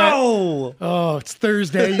 No. Oh, it's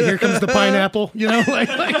Thursday. Here comes the pineapple. Yeah,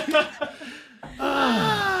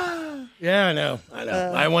 I know.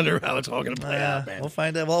 I wonder how it's all going to play out, man. We'll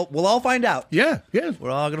find out. Well, we'll all find out. Yeah.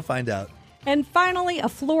 We're all going to find out. And finally, a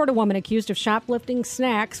Florida woman accused of shoplifting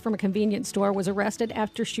snacks from a convenience store was arrested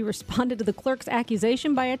after she responded to the clerk's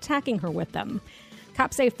accusation by attacking her with them.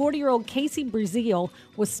 Cops say 40-year-old Casey Brazil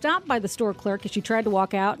was stopped by the store clerk as she tried to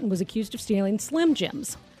walk out and was accused of stealing Slim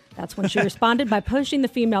Jims. That's when she responded by pushing the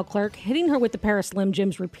female clerk, hitting her with the pair of Slim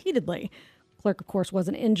Jims repeatedly. Clerk, of course,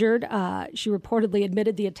 wasn't injured. She reportedly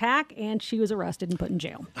admitted the attack, and she was arrested and put in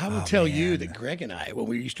jail. I will tell you that Greg and I, when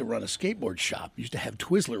we used to run a skateboard shop, used to have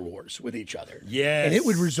Twizzler wars with each other. Yes. And it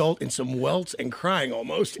would result in some welts and crying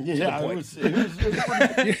almost. Yeah,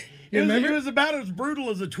 it was about as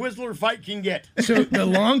brutal as a Twizzler fight can get. So the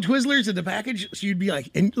long Twizzlers in the package, so you'd be like,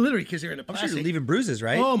 and literally because they're in a plastic. I'm sure you're leaving bruises,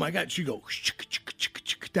 right? Oh my God, she'd go,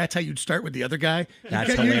 that's how you'd start with the other guy.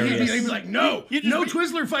 That's hilarious. You'd be like, no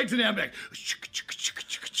Twizzler fight today. I'm like,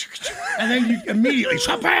 and then you immediately,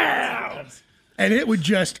 and it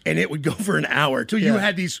would go for an hour till you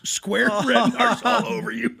had these square red marks all over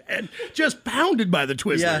you and just pounded by the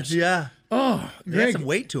Twizzlers. Yeah. Oh, they had some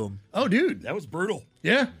weight to them. Oh, dude. That was brutal.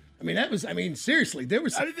 Yeah. Seriously, there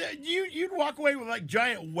was. You'd walk away with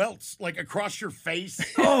giant welts across your face.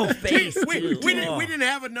 Oh, face. we didn't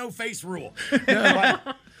have a no face rule.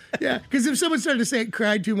 Yeah, because if someone started to say it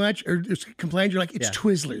cried too much or complained, you're like, it's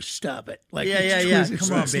Twizzlers, stop it.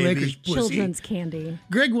 Come on, baby. Children's candy.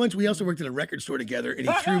 Greg, once we also worked at a record store together, and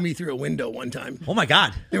he threw me through a window one time. Oh my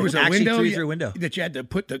God! There was a actually window, threw you through a window that you had to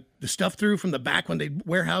put the stuff through from the back when they'd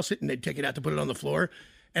warehouse it, and they'd take it out to put it on the floor.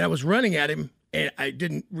 And I was running at him, and I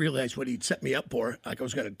didn't realize what he'd set me up for. Like I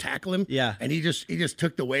was going to tackle him. Yeah. And he just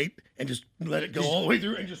took the weight and just let it go all the way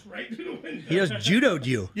through and just right through the window. He just judoed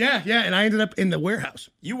you. Yeah. And I ended up in the warehouse.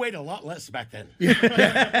 You weighed a lot less back then.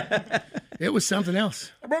 Yeah. It was something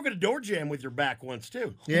else. broke a door jam with your back once,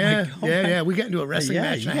 too. Yeah. We got into a wrestling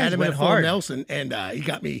match. I had him in a full Nelson, and he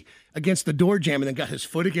got me against the door jam and then got his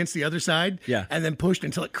foot against the other side. Yeah. And then pushed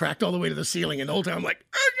until it cracked all the way to the ceiling. And the whole time I'm like,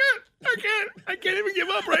 I can't even give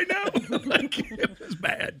up right now. Like, it was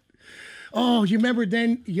bad. Oh, you remember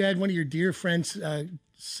then you had one of your dear friends'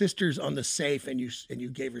 sisters on the safe, and you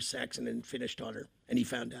gave her sex and then finished on her, and he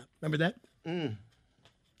found out. Remember that?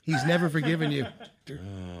 He's never forgiven you.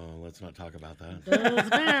 Oh, let's not talk about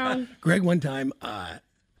that. Greg, one time,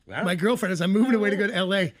 my girlfriend, as I'm moving away to go to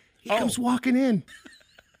L.A., he comes walking in.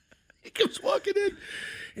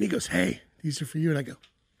 And he goes, "Hey, these are for you." And I go,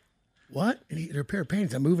 "What?" And they're a pair of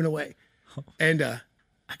panties. I'm moving away. And I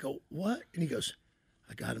go, "What?" And he goes,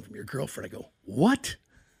 "I got them from your girlfriend." I go, "What?"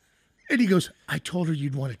 And he goes, "I told her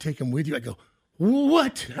you'd want to take them with you." I go,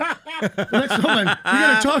 "What?" Let's hold on. We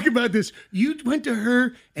got to talk about this. You went to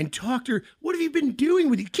her and talked to her. What have you been doing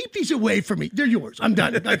with you? Keep these away from me. They're yours. I'm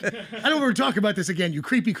done. Like, I don't want to talk about this again, you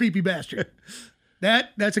creepy, creepy bastard.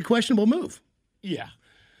 That's a questionable move. Yeah.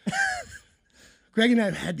 Greg and I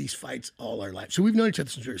have had these fights all our life. So we've known each other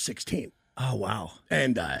since we were 16. Oh, wow.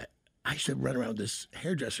 And I used to run around with this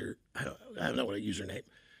hairdresser. I don't know what I use her name.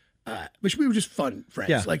 But we were just fun friends.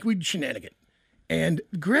 Yeah. Like, we'd shenanigan. And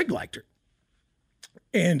Greg liked her.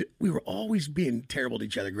 And we were always being terrible to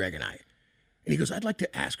each other, Greg and I. And he goes, "I'd like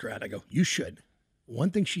to ask her out." I go, "You should."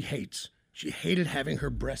 One thing she hated having her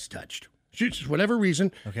breasts touched. She just, whatever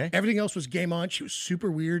reason. Okay. Everything else was game on. She was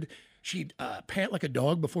super weird. She'd pant like a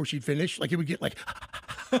dog before she'd finish. Like, it would get like,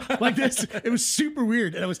 like this. It was super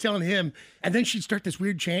weird. And I was telling him, and then she'd start this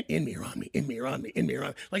weird chant, "In me or on me, in me or on me, in me or on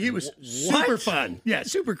me." Like, it was super fun. Yeah,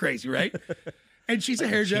 super crazy, right? And she's a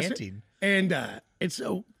hairdresser. Chanting. And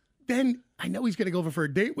so then I know he's going to go over for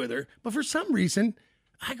a date with her, but for some reason,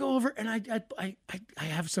 I go over and I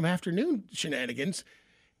have some afternoon shenanigans.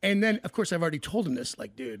 And then, of course, I've already told him this,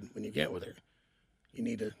 like, dude, when you get with her, you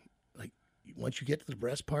need to, like, once you get to the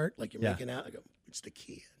breast part, like you're making out, I go, it's the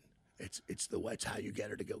key. It's how you get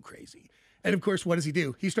her to go crazy. And of course, what does he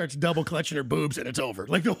do? He starts double clutching her boobs and it's over.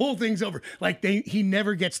 Like, the whole thing's over. Like, he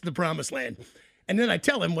never gets to the promised land. And then I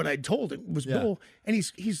tell him what I told him was bull, and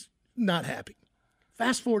he's not happy.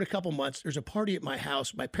 Fast forward a couple months, there's a party at my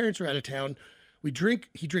house. My parents are out of town. We drink.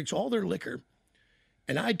 He drinks all their liquor.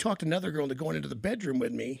 And I talked another girl into going into the bedroom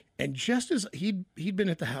with me. And just as he'd been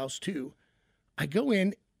at the house too, I go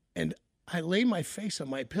in and I lay my face on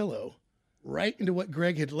my pillow right into what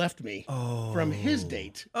Greg had left me from his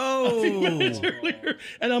date a few minutes earlier.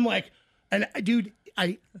 And I'm like, dude,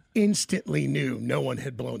 I instantly knew no one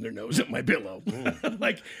had blown their nose at my pillow. And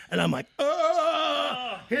I'm like,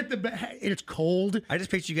 hit the back. It's cold. I just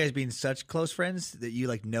picture you guys being such close friends that you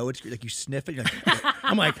like know it's like you sniff it. You're like,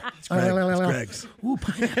 I'm like, it's Greg's. Ooh,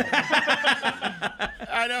 pineapple.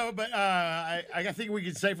 I know, but I think we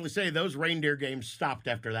can safely say those reindeer games stopped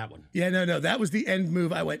after that one. Yeah, no, that was the end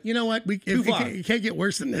move. I went, you know what? It can't get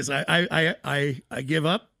worse than this. I give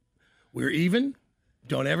up. We're even.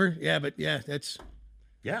 Don't ever. Yeah, but that's.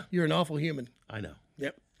 Yeah. You're an awful human. I know.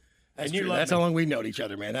 Yep. That's And you true. love That's me. how long we've known each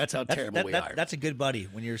other, man. That's how terrible we are. That's a good buddy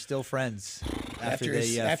when you're still friends after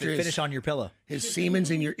his- they after his- finish on your pillow. His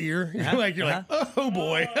semen's in your ear. You're like, oh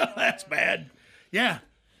boy, that's bad. Yeah.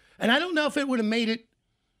 And I don't know if it would have made it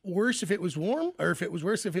worse if it was warm or if it was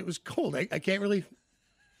worse if it was cold. I can't really,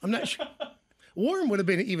 I'm not sure. Warm would have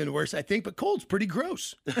been even worse, I think, but cold's pretty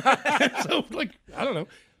gross. So, like, I don't know.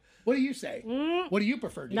 What do you say? What do you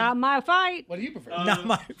prefer? Dude? Not my fight. What do you prefer? Not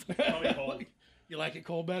my. Probably cold. You like it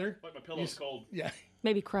cold better? Like my pillow's cold. Yeah.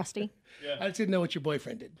 Maybe crusty. Yeah. I just didn't know what your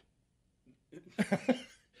boyfriend did.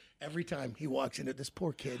 Every time he walks into this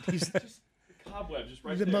poor kid, he's Cobweb just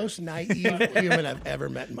right the there. most naive human I've ever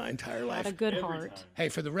met in my entire life. Got a good heart. Hey,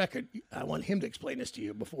 for the record, I want him to explain this to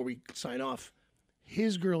you before we sign off.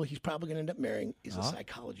 His girl he's probably going to end up marrying is a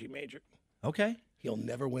psychology major. Okay. He'll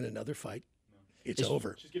never win another fight. It's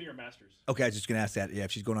over. She's getting her master's. Okay, I was just gonna ask that. Yeah,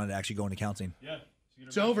 if she's going on to actually going to counseling. Yeah.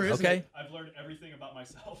 It's over, isn't it? I've learned everything about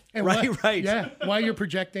myself. And Right. Yeah, why you're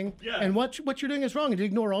projecting. Yeah. And what you're doing is wrong and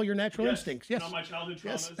ignore all your natural instincts. Yes. And all my childhood traumas.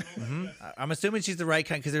 Yes. And all that. Yes. I'm assuming she's the right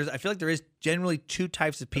kind because I feel like there is generally two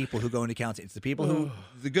types of people who go into counseling. It's the people who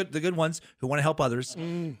the good ones who want to help others,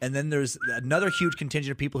 and then there's another huge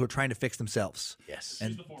contingent of people who are trying to fix themselves. Yes.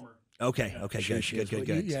 She's the former. Okay.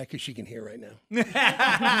 Good. Yeah, because she can hear right now.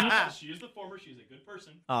 She is the former. She's a good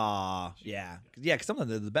person. Aw, yeah. Because some of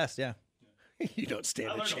them are the best, yeah. You don't stand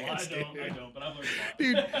I a learned chance, a lot. I dude. don't, but I've learned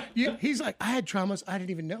a lot. Dude, he's like, I had traumas I didn't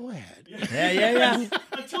even know I had. Yeah.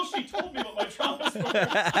 Until she told me what my traumas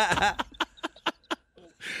were.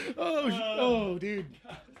 Oh, dude.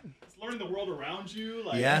 It's learning the world around you.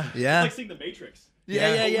 Like, Yeah. It's like seeing The Matrix.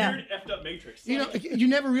 Yeah. Weird effed up matrix. You know, you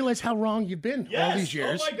never realize how wrong you've been all Yes. these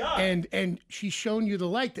years. Oh my God. And she's shown you the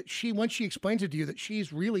light that once she explains it to you that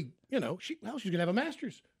she's really, she's gonna have a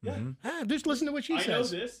master's. Yeah. Just listen to what she I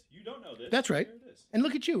says. know this. You don't know this. That's right. Here it is. And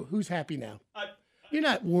look at you, who's happy now? You're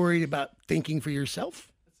not worried about thinking for yourself.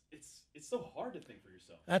 It's so hard to think for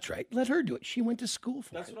yourself. That's right. Let her do it. She went to school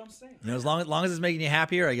for That's it. what I'm saying. As long as it's making you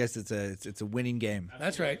happier, I guess it's a winning game.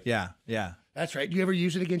 That's right. Yeah. That's right. Do you ever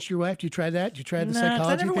use it against your wife? Do you try that? Do you try the Nah, 'cause I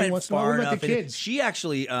psychology never thing went once in a while? far What about enough the in it. kids? She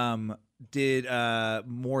actually did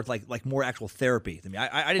more like more actual therapy than me.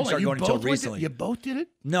 I didn't start you going until both went to- recently. You both did it?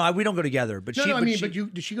 No, we don't go together. But No, she, no, but I mean, she,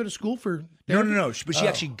 did she go to school for no. therapy? But she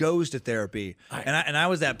actually goes to therapy, and I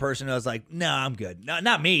was that person who was like, no, I'm good. No,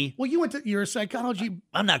 not me. Well, you're a psychology.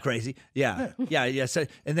 I'm not crazy. Yeah. So,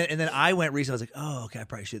 and then I went recently. I was like, oh, okay, I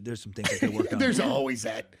probably should. There's some things I could work on. There's always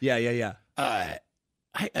that. Yeah.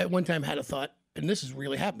 I at one time had a thought, and this has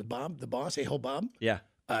really happened. Bob, the boss, hey, ho, Bob. Yeah.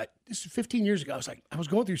 This is 15 years ago. I was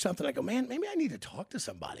going through something. I go, man, maybe I need to talk to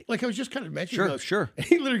somebody. Like I was just kind of mentioning. Sure. And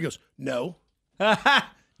he literally goes, no.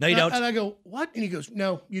 No, you don't. And I go, what? And he goes,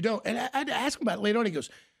 no, you don't. And I had to ask him about it later on. He goes,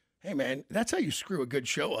 hey, man, that's how you screw a good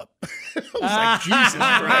show up. I was like, Jesus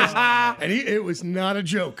Christ. And it was not a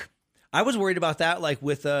joke. I was worried about that, like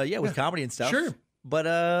with comedy and stuff. Sure. But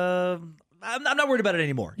I'm not worried about it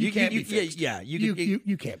anymore. You can't be fixed.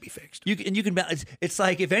 You can't be fixed. You can balance. It's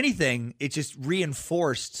like, if anything, it just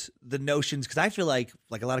reinforced the notions, because I feel like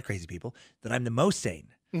a lot of crazy people, that I'm the most sane,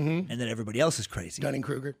 and that everybody else is crazy.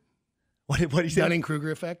 Dunning-Kruger. What do you say? Dunning-Kruger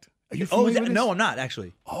effect. Are you Oh, familiar with this? no, I'm not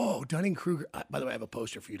actually. Oh, Dunning-Kruger. By the way, I have a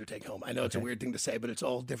poster for you to take home. I know it's a weird thing to say, but it's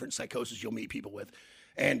all different psychosis you'll meet people with.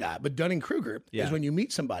 And but Dunning-Kruger is when you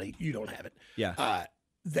meet somebody, you don't have it. Yeah.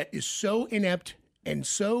 That is so inept and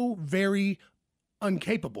so very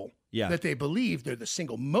incapable that they believe they're the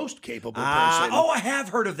single most capable person. Oh, I have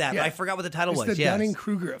heard of that, but I forgot what the title was. It's the Yes.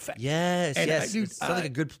 Dunning-Kruger effect. Yes, And, yes. dude, It sounds like a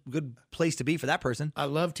good place to be for that person. I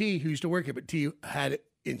love T, who used to work here, but T had it.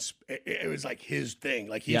 It was like his thing.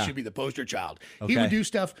 Like he should be the poster child. He Okay. would do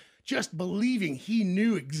stuff just believing he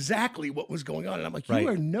knew exactly what was going on. And I'm like, you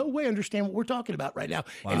are no way understand what we're talking about right now.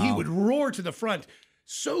 And he Wow. would roar to the front.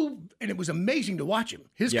 And it was amazing to watch him.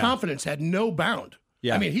 His confidence had no bound.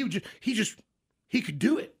 Yeah. I mean, he could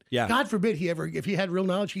do it. Yeah. God forbid if he had real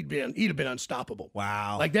knowledge, he'd have been unstoppable.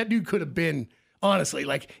 Wow. Like that dude could have been. Honestly,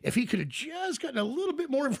 like if he could have just gotten a little bit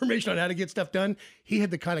more information on how to get stuff done, he had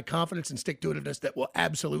the kind of confidence and stick-to-itiveness that will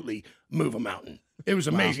absolutely move a mountain. It was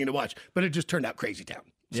amazing to watch, but it just turned out crazy town.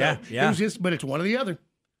 So Yeah. It was just, but it's one or the other.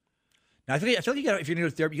 Now, I feel like if you're going to go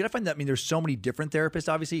to therapy, you got to find that. I mean, there's so many different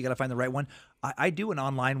therapists. Obviously, you got to find the right one. I do an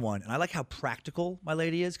online one, and I like how practical my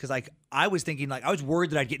lady is, because I was thinking, I was worried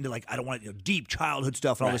that I'd get into I don't want deep childhood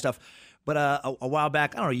stuff and all this stuff. But a while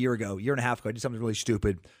back, I don't know, a year and a half ago, I did something really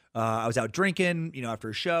stupid. I was out drinking, after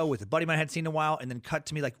a show with a buddy of mine I hadn't seen in a while, and then cut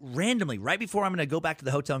to me randomly, right before I'm going to go back to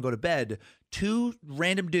the hotel and go to bed, 2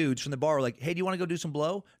 random dudes from the bar were like, hey, do you want to go do some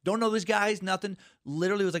blow? Don't know these guys, nothing.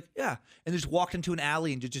 Literally was like, yeah. And just walked into an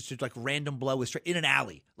alley and just random blow with straight in an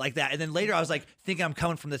alley like that. And then later I was thinking I'm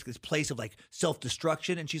coming from this place of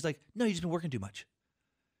self-destruction. And she's like, no, you've just been working too much.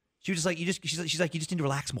 She was just like, she's like, you just need to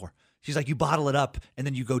relax more. She's like, you bottle it up and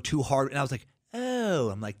then you go too hard. And I was like, oh,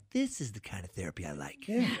 I'm like, this is the kind of therapy I like.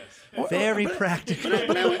 Yeah. Very practical.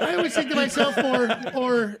 But I always think to myself,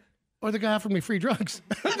 or the guy offering me free drugs.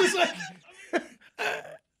 I'm just like,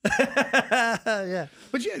 yeah.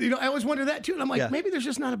 But I always wonder that too. And I'm like, maybe there's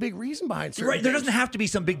just not a big reason behind certain Right. There things. doesn't have to be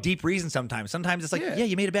some big, deep reason sometimes. Sometimes it's like, yeah,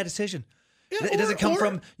 you made a bad decision. Yeah, It doesn't come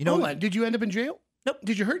from, Hold on. Did you end up in jail? Nope.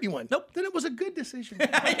 Did you hurt anyone? Nope. Then it was a good decision.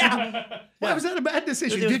 Why was that a bad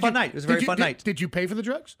decision? It was a fun night. It was a very fun night. Did you pay for the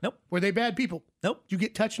drugs? Nope. Were they bad people? Nope. Did you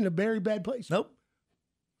get touched in a very bad place? Nope.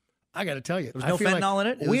 I got to tell you. There was no fentanyl in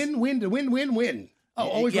it? It was- Win. Oh,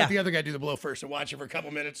 always Yeah. let the other guy do the blow first and watch it for a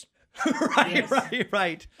couple minutes. Right.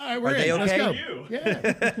 All right, we're Are in. they Let's okay? go.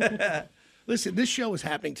 Yeah. Listen, this show is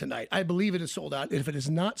happening tonight. I believe it is sold out. If it is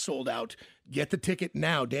not sold out, get the ticket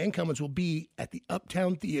now. Dan Cummins will be at the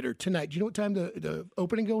Uptown Theater tonight. Do you know what time the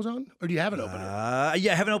opening goes on? Or do you have an opener?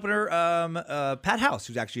 Yeah, I have an opener. Pat House,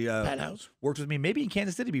 who's actually Pat House? worked with me maybe in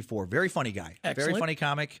Kansas City before. Very funny guy. Excellent. Very funny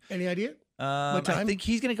comic. Any idea? What time? I think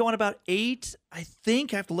he's going to go on about 8. I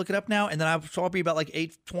think I have to look it up now, and then I'll be about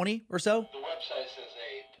 8:20 or so. The website says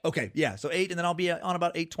 8. Okay, yeah, so 8, and then I'll be on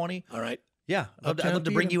about 8:20. All right. Yeah, I'd Uptown love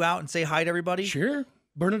to bring Theater. you out and say hi to everybody. Sure.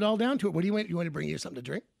 Burn it all down to it. What do you want? You want to bring you something to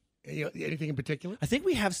drink? Anything in particular? I think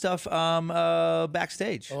we have stuff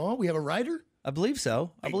backstage. Oh, we have a rider? I believe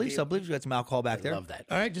so. I believe we've got some alcohol back there. Love that.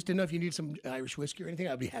 All right. Just didn't know if you need some Irish whiskey or anything.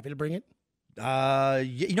 I'd be happy to bring it.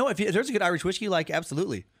 You know, if there's a good Irish whiskey, like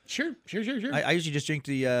absolutely. Sure. I usually just drink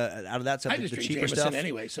the out of that stuff, the cheaper Jameson stuff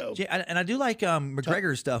anyway. So yeah, and I do like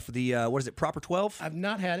McGregor's stuff. The what is it, Proper 12? I've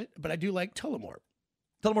not had it, but I do like Tullamore.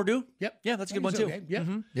 Tullamore do? Yep. Yeah, that's a good one too. Okay. Yep.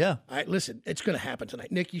 Mm-hmm. Yeah. All right, listen, it's going to happen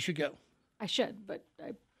tonight. Nick, you should go. I should, but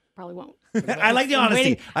I probably won't. I like the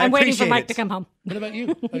honesty. I'm waiting for Mike to come home. What about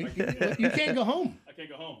you? You can't go home. I can't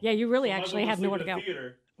go home. Yeah, you really So actually have nowhere to go.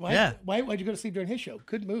 Why? Yeah. Why'd you go to sleep during his show?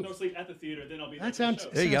 Good move. Go sleep at the theater, then I'll be there. That sounds.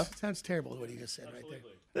 There you go. Sounds terrible what you just said right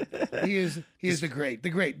there. He is the great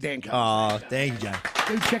Dan Cummins. Aw, thank you, John.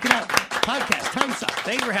 Go check it out. Podcast Time Suck.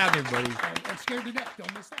 Thank you for having me, everybody. I'm scared to death.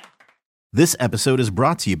 Don't miss that. This episode is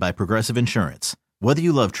brought to you by Progressive Insurance. Whether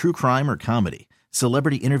you love true crime or comedy,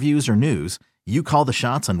 celebrity interviews or news, you call the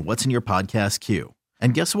shots on what's in your podcast queue.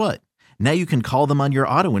 And guess what? Now you can call them on your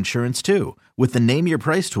auto insurance too with the Name Your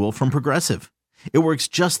Price tool from Progressive. It works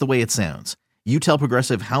just the way it sounds. You tell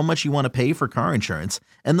Progressive how much you want to pay for car insurance,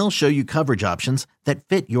 and they'll show you coverage options that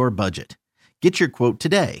fit your budget. Get your quote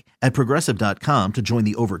today at Progressive.com to join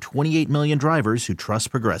the over 28 million drivers who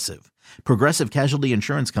trust Progressive. Progressive Casualty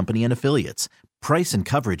Insurance Company and Affiliates. Price and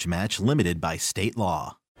coverage match limited by state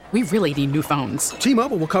law. We really need new phones.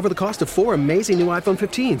 T-Mobile will cover the cost of 4 amazing new iPhone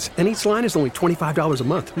 15s, and each line is only $25 a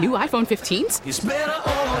month. New iPhone 15s? It's better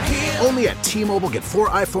over here. Only at T-Mobile, get 4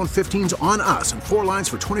 iPhone 15s on us and 4 lines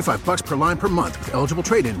for $25 per line per month with eligible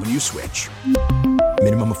trade-in when you switch.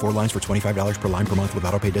 Minimum of 4 lines for $25 per line per month with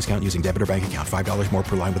autopay discount using debit or bank account. $5 more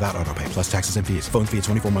per line without autopay, plus taxes and fees. Phone fee at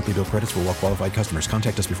 24 monthly bill credits for well-qualified customers.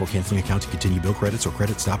 Contact us before canceling account to continue bill credits or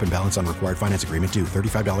credit stop and balance on required finance agreement due.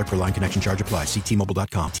 $35 per line connection charge applies. See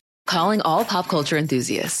T-Mobile.com. Calling all pop culture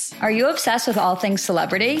enthusiasts. Are you obsessed with all things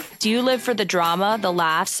celebrity? Do you live for the drama, the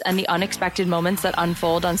laughs, and the unexpected moments that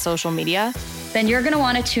unfold on social media? Then you're going to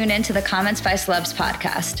want to tune into the Comments by Celebs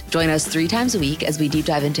podcast. Join us 3 times a week as we deep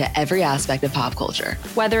dive into every aspect of pop culture.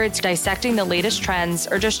 Whether it's dissecting the latest trends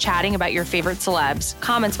or just chatting about your favorite celebs,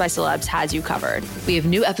 Comments by Celebs has you covered. We have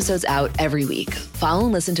new episodes out every week. Follow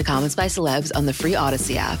and listen to Comments by Celebs on the free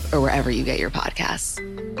Odyssey app or wherever you get your podcasts.